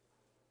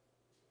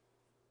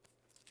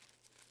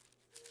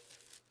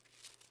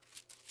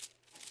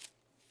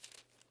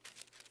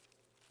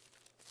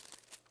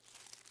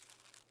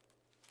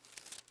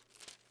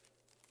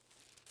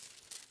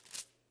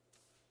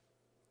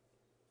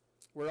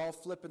 We're all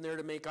flipping there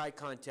to make eye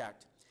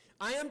contact.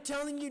 I am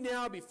telling you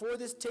now, before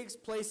this takes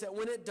place, that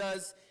when it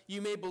does,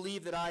 you may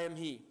believe that I am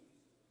he.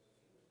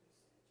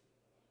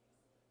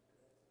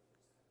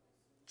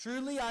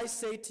 Truly I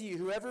say to you,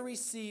 whoever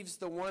receives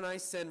the one I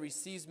send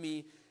receives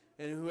me,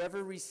 and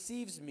whoever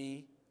receives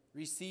me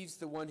receives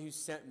the one who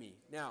sent me.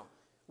 Now,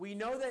 we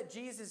know that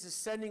Jesus is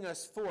sending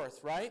us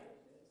forth, right?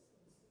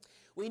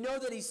 We know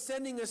that he's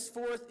sending us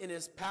forth in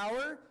his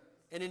power,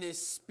 and in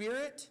his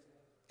spirit,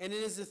 and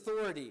in his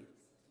authority.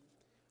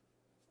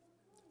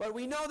 But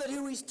we know that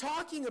who he's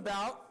talking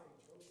about,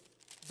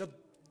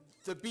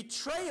 the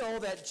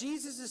betrayal that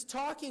Jesus is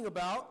talking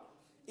about,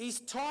 he's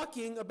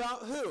talking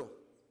about who?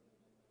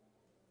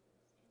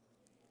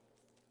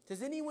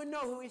 Does anyone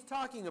know who he's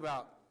talking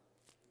about?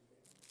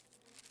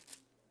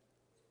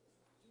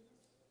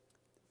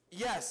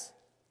 Yes.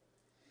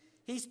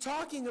 He's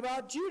talking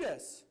about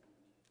Judas.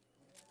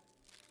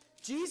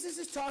 Jesus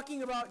is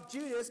talking about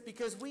Judas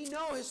because we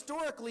know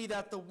historically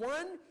that the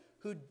one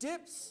who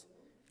dips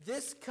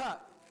this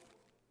cup,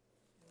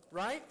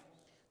 right?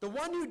 The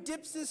one who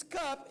dips this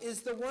cup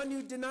is the one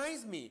who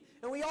denies me.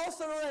 And we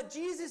also know that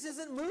Jesus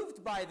isn't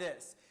moved by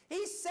this.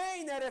 He's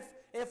saying that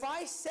if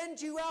I send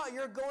you out,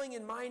 you're going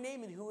in my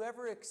name, and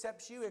whoever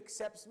accepts you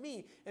accepts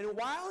me. And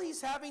while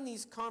he's having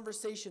these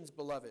conversations,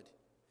 beloved,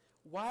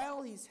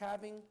 while he's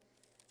having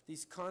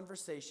these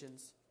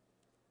conversations,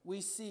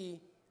 we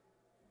see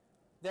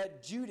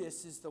that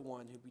Judas is the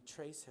one who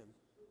betrays him.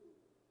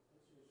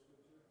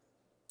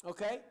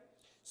 Okay?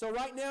 So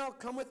right now,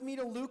 come with me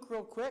to Luke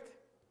real quick.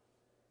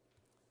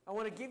 I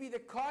want to give you the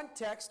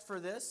context for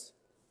this.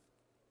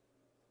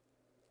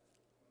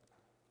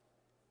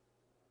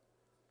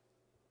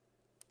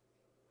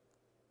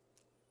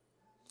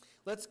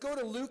 Let's go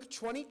to Luke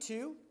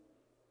 22.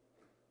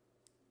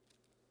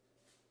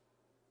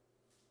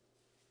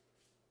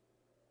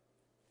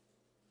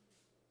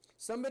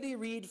 Somebody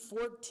read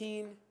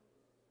 14.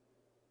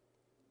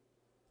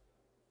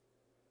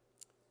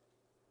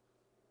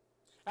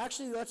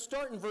 Actually, let's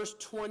start in verse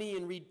 20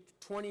 and read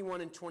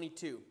 21 and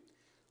 22.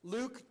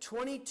 Luke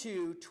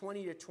 22,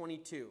 20 to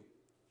 22.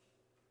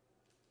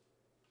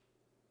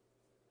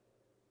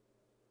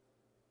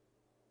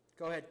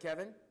 Go ahead,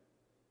 Kevin.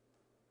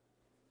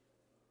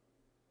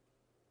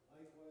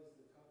 Likewise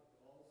the cup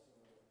also,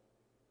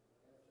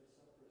 after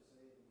supper,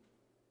 saying,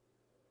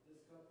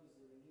 This cup is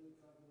the renewed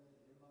covenant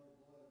in my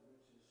blood,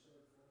 which is shed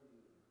for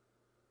you.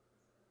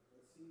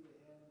 But see, the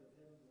hand of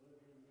him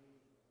delivering me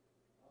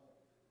up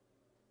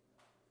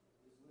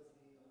is with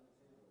me on the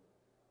table.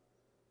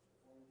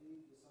 For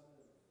indeed the son of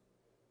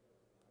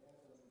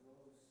Adam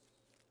rose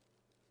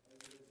as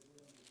it has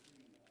been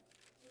decreed.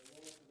 But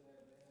woe to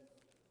that man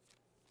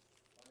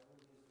by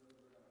whom he is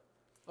delivered up.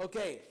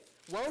 Okay,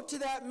 woe to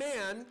that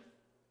man.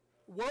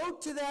 Woe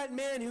to that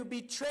man who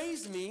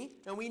betrays me.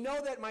 And we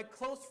know that my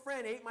close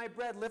friend ate my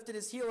bread, lifted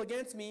his heel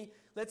against me.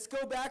 Let's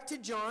go back to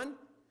John.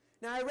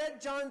 Now I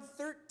read John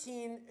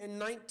 13 and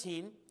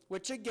 19,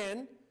 which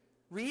again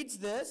reads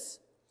this.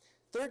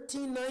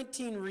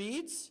 13:19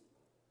 reads,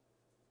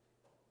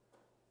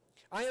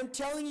 I am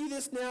telling you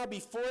this now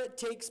before it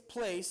takes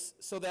place,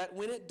 so that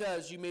when it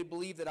does, you may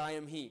believe that I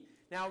am he.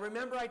 Now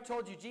remember, I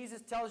told you,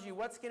 Jesus tells you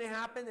what's going to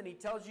happen, and he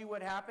tells you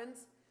what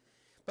happens.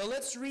 But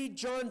let's read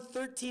John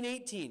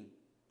 13:18.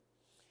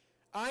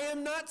 I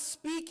am not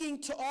speaking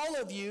to all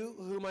of you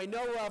whom I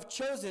know I've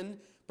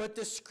chosen, but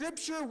the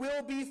scripture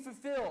will be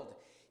fulfilled.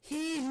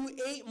 He who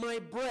ate my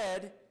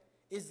bread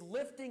is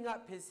lifting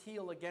up his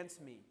heel against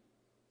me.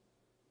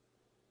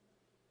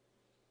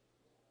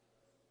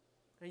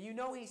 And you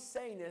know he's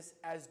saying this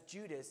as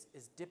Judas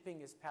is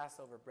dipping his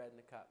Passover bread in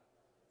the cup.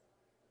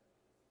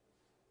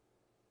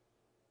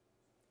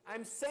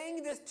 I'm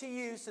saying this to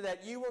you so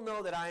that you will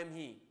know that I am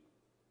he.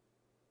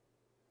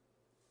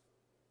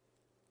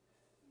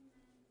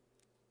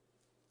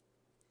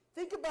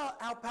 Think about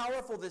how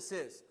powerful this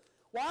is.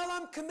 While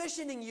I'm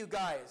commissioning you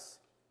guys,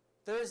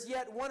 there is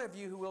yet one of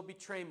you who will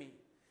betray me.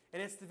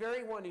 And it's the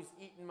very one who's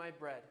eaten my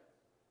bread.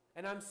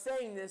 And I'm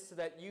saying this so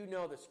that you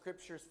know the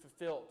scripture is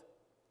fulfilled.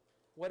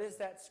 What is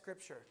that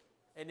scripture?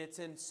 And it's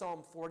in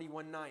Psalm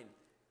 41:9.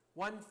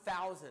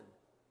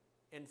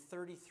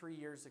 1,033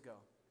 years ago.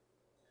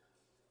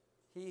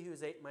 He who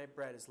has ate my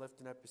bread is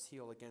lifting up his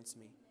heel against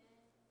me.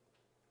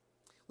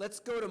 Let's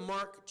go to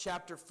Mark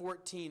chapter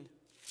 14.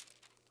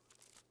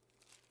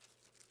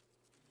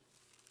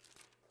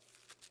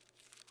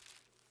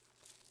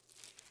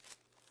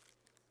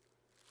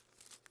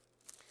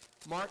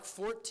 Mark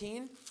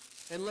 14,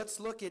 and let's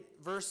look at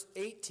verse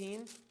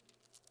 18.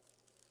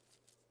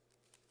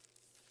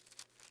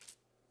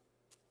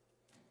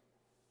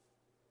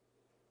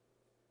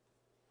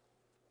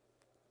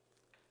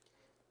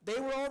 They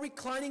were all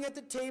reclining at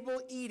the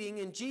table eating,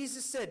 and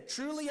Jesus said,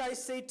 "Truly I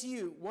say to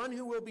you, one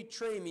who will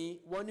betray me,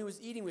 one who is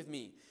eating with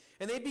me."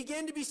 And they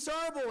began to be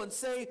sorrowful and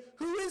say,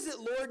 "Who is it,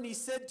 Lord?" And he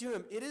said to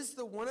him, "It is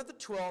the one of the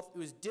 12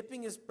 who is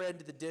dipping his bread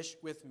into the dish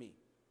with me.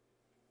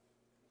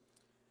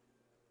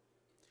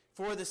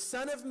 For the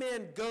Son of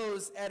Man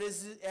goes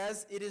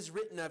as it is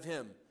written of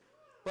him.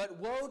 But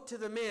woe to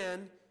the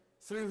man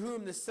through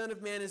whom the Son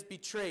of Man is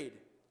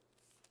betrayed."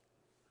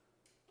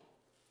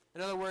 In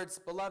other words,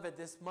 beloved,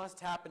 this must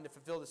happen to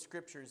fulfill the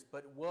Scriptures,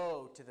 but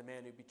woe to the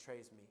man who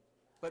betrays me.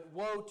 But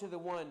woe to the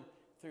one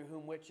through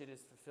whom which it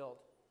is fulfilled.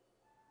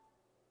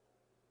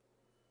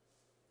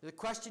 The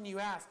question you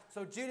ask,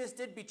 so Judas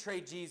did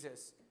betray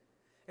Jesus.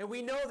 And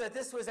we know that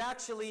this was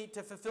actually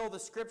to fulfill the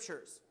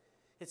Scriptures.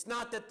 It's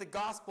not that the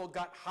gospel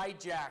got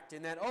hijacked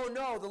and that, oh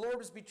no, the Lord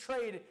was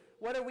betrayed.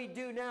 What do we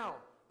do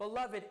now?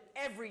 Beloved,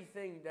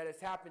 everything that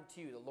has happened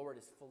to you, the Lord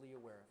is fully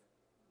aware of.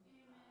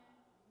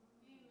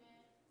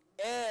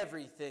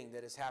 Everything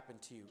that has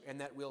happened to you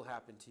and that will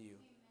happen to you.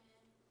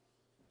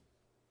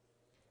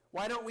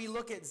 Why don't we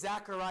look at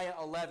Zechariah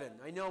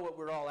 11? I know what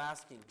we're all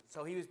asking.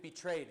 So he was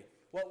betrayed.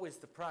 What was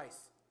the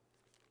price?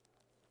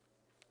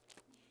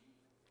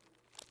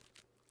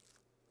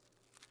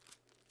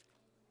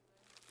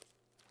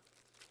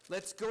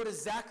 Let's go to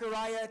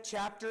Zechariah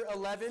chapter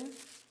 11,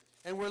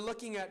 and we're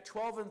looking at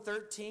 12 and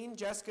 13.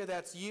 Jessica,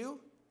 that's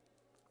you.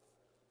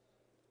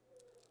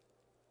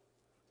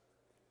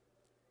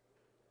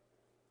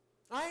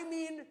 I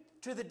mean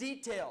to the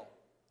detail,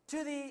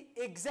 to the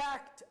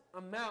exact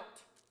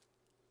amount.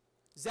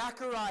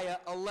 Zechariah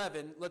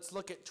 11, let's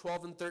look at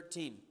 12 and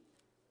 13.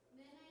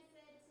 Then I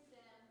said to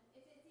them,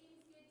 "If it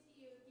seems good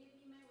to you, give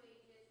me my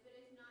wages, but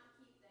if not,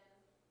 keep them."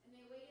 And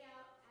they weighed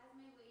out as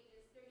my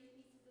wages 30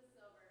 pieces of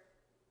silver.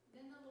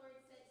 Then the Lord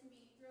said to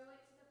me, "Throw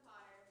it to the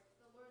potter,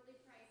 the lordly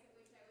price at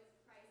which I was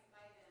priced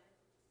by them."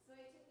 So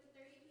I took the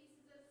 30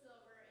 pieces of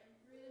silver and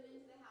threw them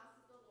into the house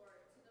of the Lord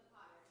to the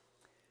potter.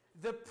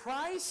 The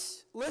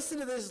price, listen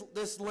to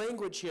this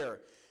language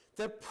here.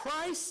 The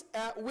price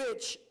at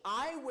which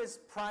I was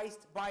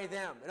priced by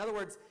them. In other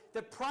words,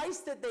 the price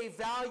that they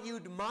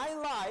valued my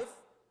life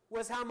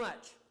was how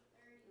much?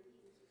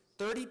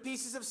 30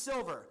 pieces of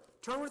silver.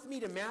 Turn with me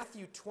to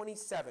Matthew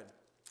 27.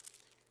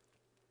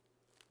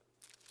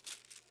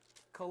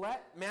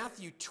 Colette,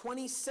 Matthew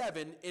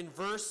 27 in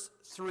verse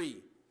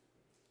 3.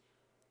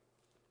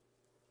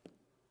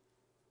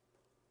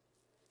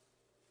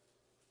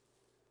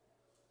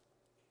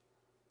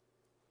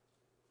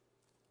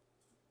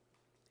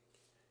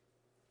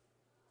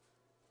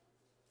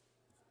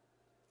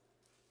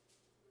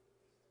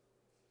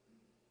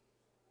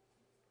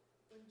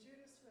 When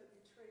Judas, who had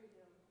betrayed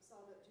him, saw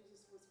that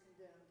Jesus was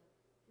condemned,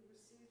 he was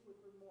seized with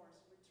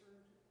remorse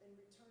and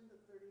returned the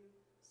 30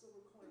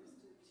 silver coins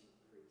to the chief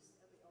priests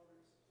and the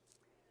elders.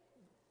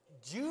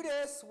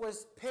 Judas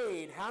was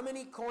paid how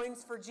many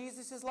coins for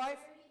Jesus'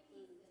 life?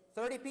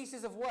 30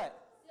 pieces of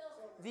what?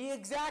 Silver. The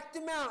exact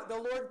amount the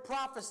Lord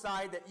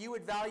prophesied that you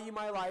would value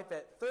my life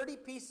at 30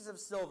 pieces of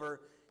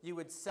silver, you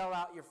would sell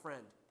out your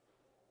friend.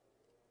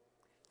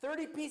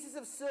 30 pieces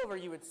of silver,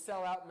 you would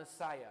sell out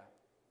Messiah.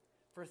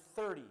 For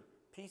 30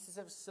 pieces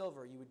of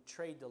silver, you would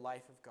trade the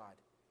life of God.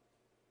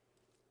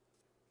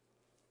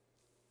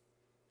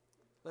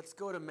 Let's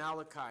go to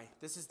Malachi.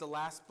 This is the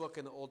last book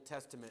in the Old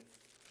Testament.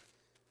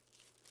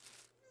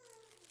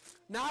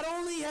 Not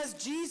only has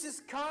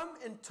Jesus come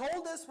and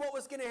told us what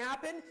was going to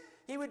happen,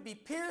 he would be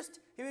pierced,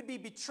 he would be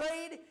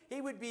betrayed,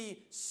 he would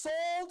be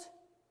sold,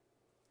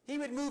 he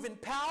would move in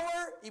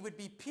power, he would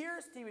be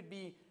pierced, he would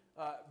be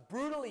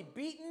brutally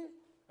beaten,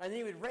 and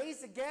he would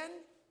rise again.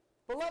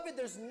 Beloved,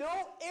 there's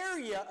no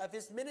area of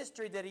his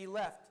ministry that he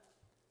left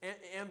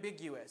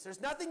ambiguous. There's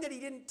nothing that he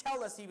didn't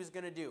tell us he was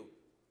going to do.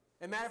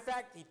 As a matter of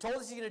fact, he told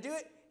us he's going to do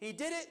it. He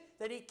did it.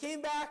 Then he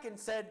came back and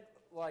said,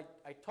 well,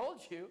 I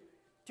told you,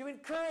 to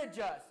encourage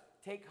us.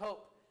 Take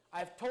hope.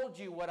 I've told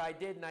you what I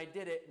did, and I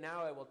did it.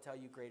 Now I will tell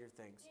you greater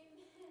things.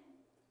 Amen.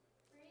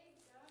 Praise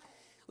God.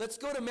 Let's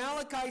go to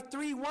Malachi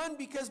 3:1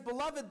 because,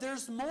 beloved,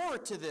 there's more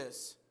to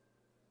this.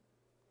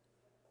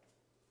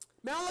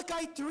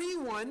 Malachi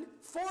 3:1,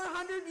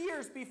 400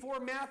 years before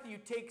Matthew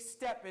takes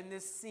step in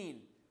this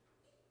scene,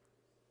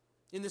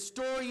 in the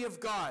story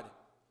of God.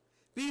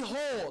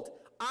 "Behold,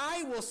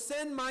 I will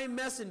send my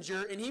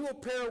messenger, and he will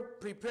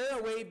prepare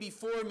a way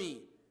before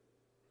me.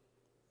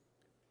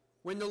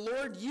 When the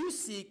Lord you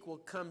seek will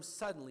come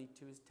suddenly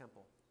to his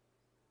temple."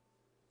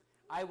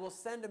 I will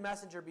send a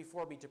messenger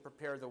before me to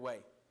prepare the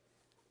way.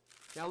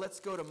 Now let's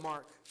go to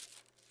Mark.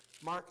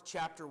 Mark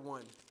chapter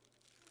 1.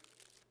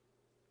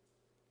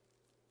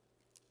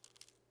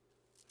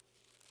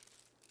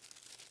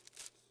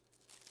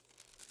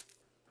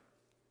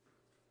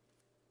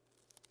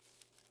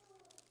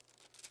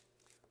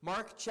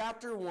 Mark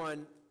chapter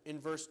 1 in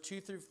verse 2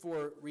 through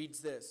 4 reads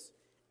this.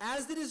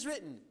 "As it is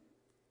written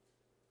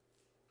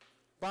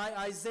by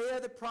Isaiah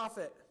the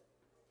prophet,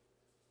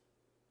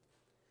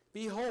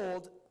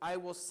 Behold, I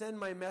will send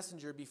my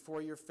messenger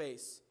before your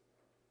face,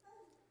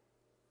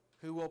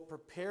 who will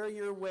prepare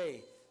your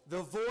way.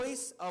 The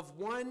voice of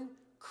one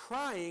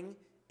crying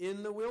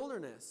in the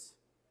wilderness.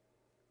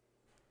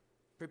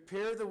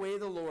 Prepare the way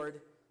of the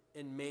Lord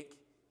and make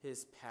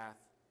his path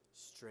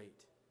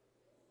straight.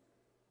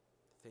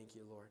 Thank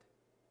you, Lord.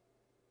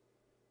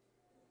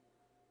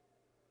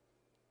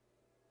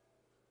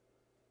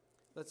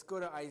 Let's go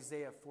to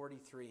Isaiah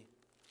 43.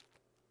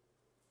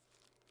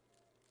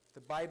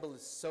 The Bible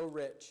is so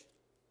rich.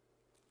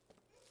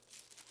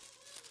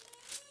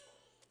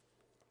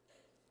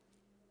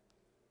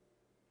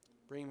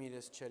 Bring me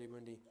this, Chetty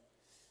Mundi.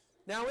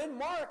 Now in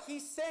Mark,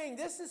 he's saying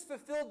this is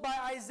fulfilled by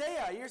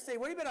Isaiah. You're saying,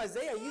 what do you mean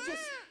Isaiah?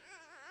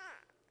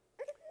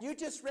 You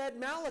just read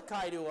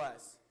Malachi to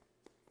us.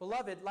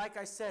 Beloved, like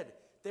I said,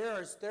 there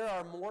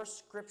are more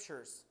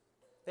scriptures.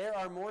 There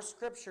are more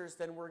scriptures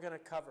than we're going to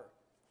cover.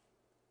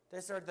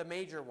 These are the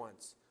major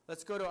ones.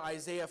 Let's go to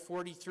Isaiah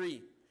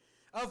 43.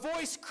 A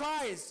voice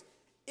cries,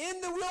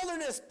 in the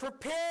wilderness,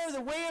 prepare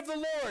the way of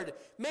the Lord.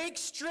 Make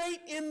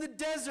straight in the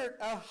desert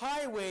a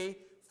highway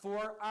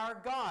for our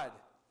God.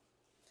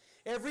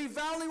 Every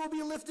valley will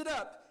be lifted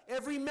up.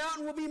 Every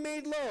mountain will be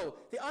made low.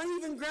 The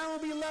uneven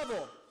ground will be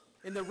level.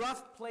 And the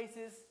rough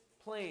places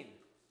plain.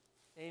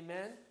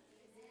 Amen?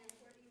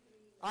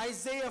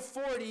 Isaiah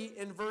 40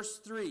 in verse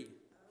 3.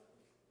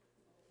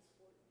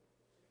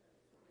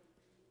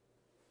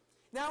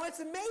 Now it's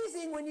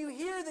amazing when you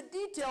hear the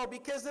detail,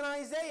 because in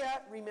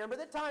Isaiah, remember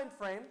the time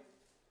frame.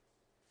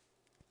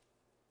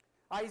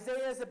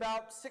 Isaiah is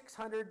about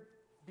 600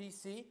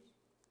 BC,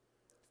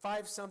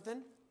 5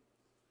 something.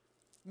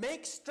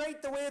 Make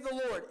straight the way of the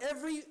Lord.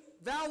 Every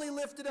valley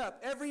lifted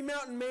up, every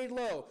mountain made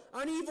low,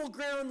 uneven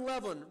ground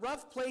leveled,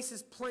 rough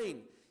places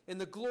plain,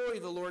 and the glory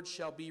of the Lord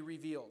shall be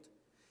revealed.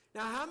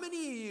 Now, how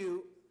many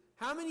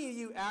of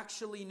you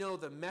actually know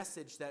the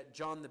message that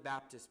John the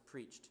Baptist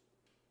preached?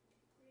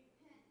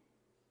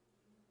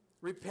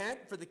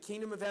 Repent, for the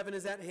kingdom of heaven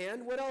is at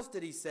hand. What else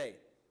did he say?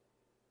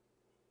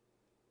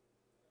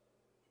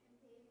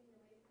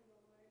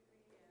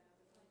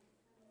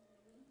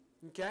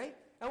 Okay?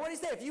 And what did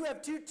he say? If you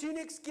have 2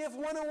 tunics, give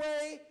one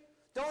away.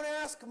 Don't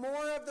ask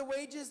more of the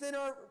wages than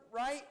are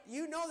right.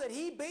 You know that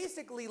he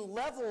basically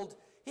leveled,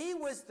 he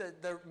was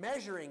the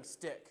measuring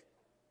stick.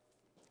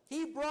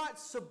 He brought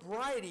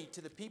sobriety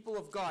to the people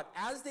of God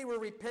as they were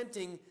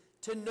repenting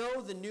to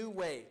know the new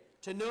way,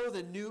 to know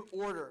the new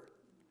order.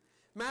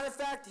 Matter of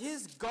fact,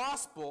 his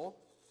gospel,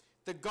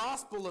 the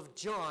gospel of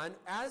John,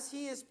 as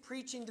he is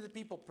preaching to the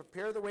people,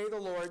 prepare the way of the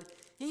Lord,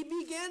 he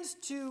begins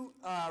to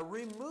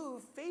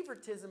remove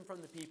favoritism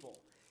from the people.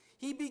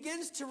 He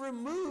begins to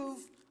remove,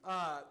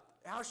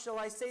 how shall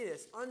I say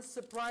this,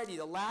 unsobriety,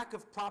 the lack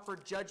of proper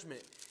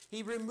judgment.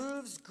 He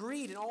removes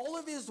greed. In all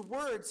of his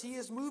words, he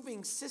is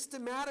moving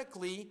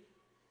systematically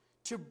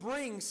to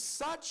bring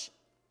such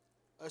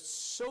a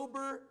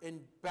sober and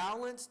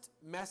balanced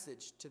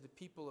message to the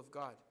people of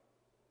God.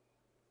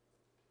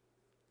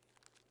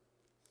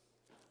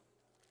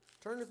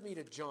 Turn with me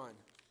to John.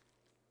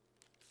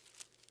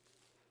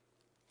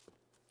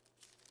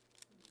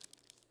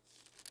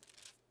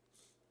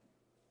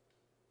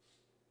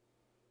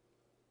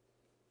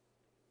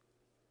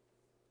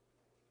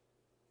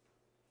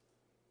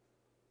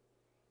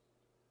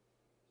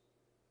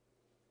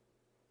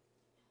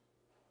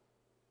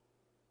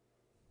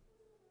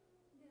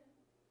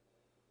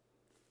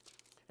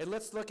 And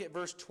let's look at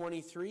verse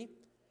 23.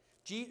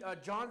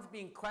 John's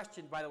being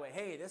questioned, by the way.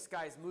 Hey, this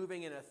guy's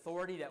moving in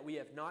authority that we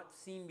have not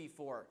seen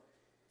before.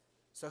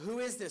 So who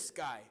is this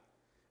guy?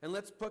 And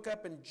let's pick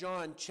up in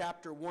John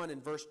chapter 1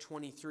 and verse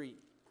 23.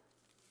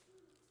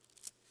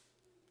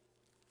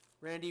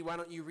 Randy, why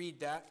don't you read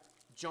that?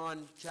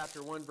 John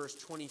chapter 1 verse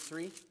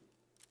 23. John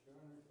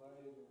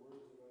replied in the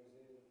words of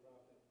Isaiah the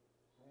prophet,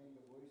 I am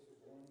the voice of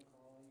one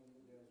calling in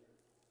the desert.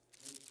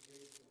 Make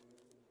straight the way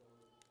of the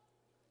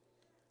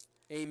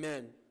Lord.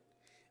 Amen.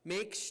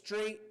 Make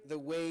straight the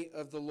way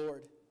of the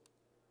Lord.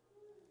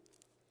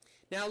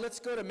 Now let's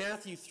go to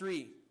Matthew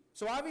 3.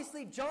 So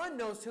obviously John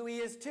knows who he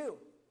is too.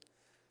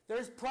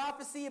 There's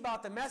prophecy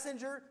about the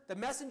messenger. The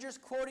messenger's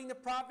quoting the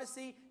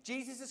prophecy.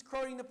 Jesus is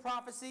quoting the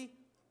prophecy.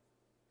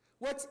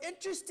 What's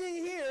interesting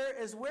here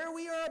is where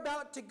we are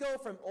about to go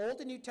from Old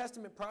and New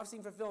Testament prophecy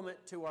and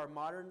fulfillment to our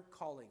modern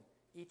calling.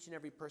 Each and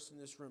every person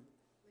in this room.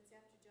 What's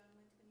after John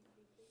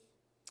 1:23,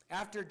 please?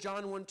 After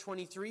John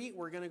 1:23,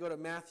 we're going to go to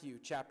Matthew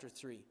chapter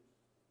 3.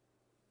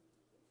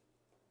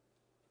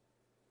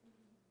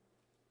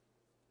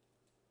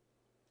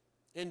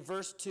 In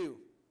verse 2.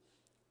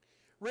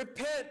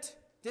 Repent.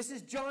 This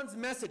is John's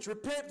message.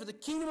 Repent, for the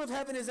kingdom of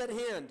heaven is at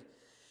hand.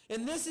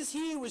 And this is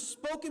he who was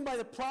spoken by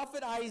the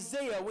prophet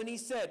Isaiah when he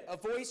said, a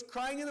voice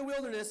crying in the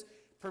wilderness,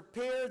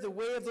 prepare the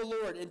way of the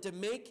Lord, and to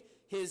make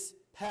his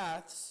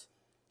paths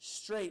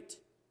straight.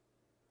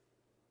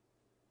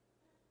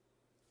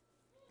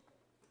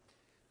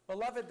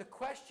 Beloved, the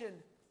question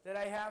that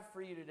I have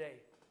for you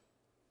today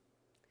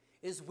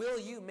is, will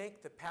you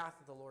make the path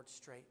of the Lord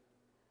straight?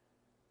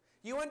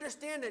 You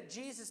understand that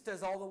Jesus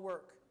does all the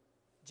work.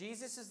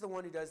 Jesus is the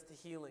one who does the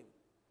healing.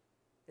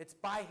 It's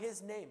by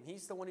his name.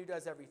 He's the one who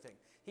does everything.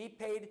 He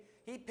paid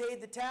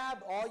the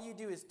tab. All you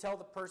do is tell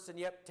the person,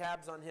 yep,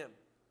 tab's on him.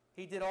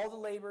 He did all the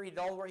labor. He did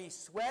all the work. He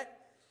sweat.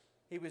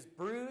 He was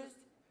bruised.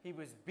 He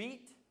was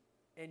beat.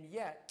 And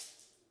yet,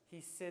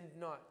 he sinned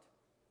not.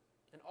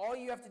 And all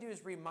you have to do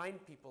is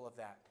remind people of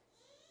that.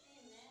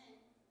 Amen.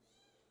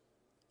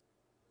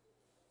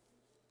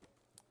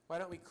 Why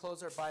don't we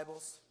close our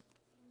Bibles?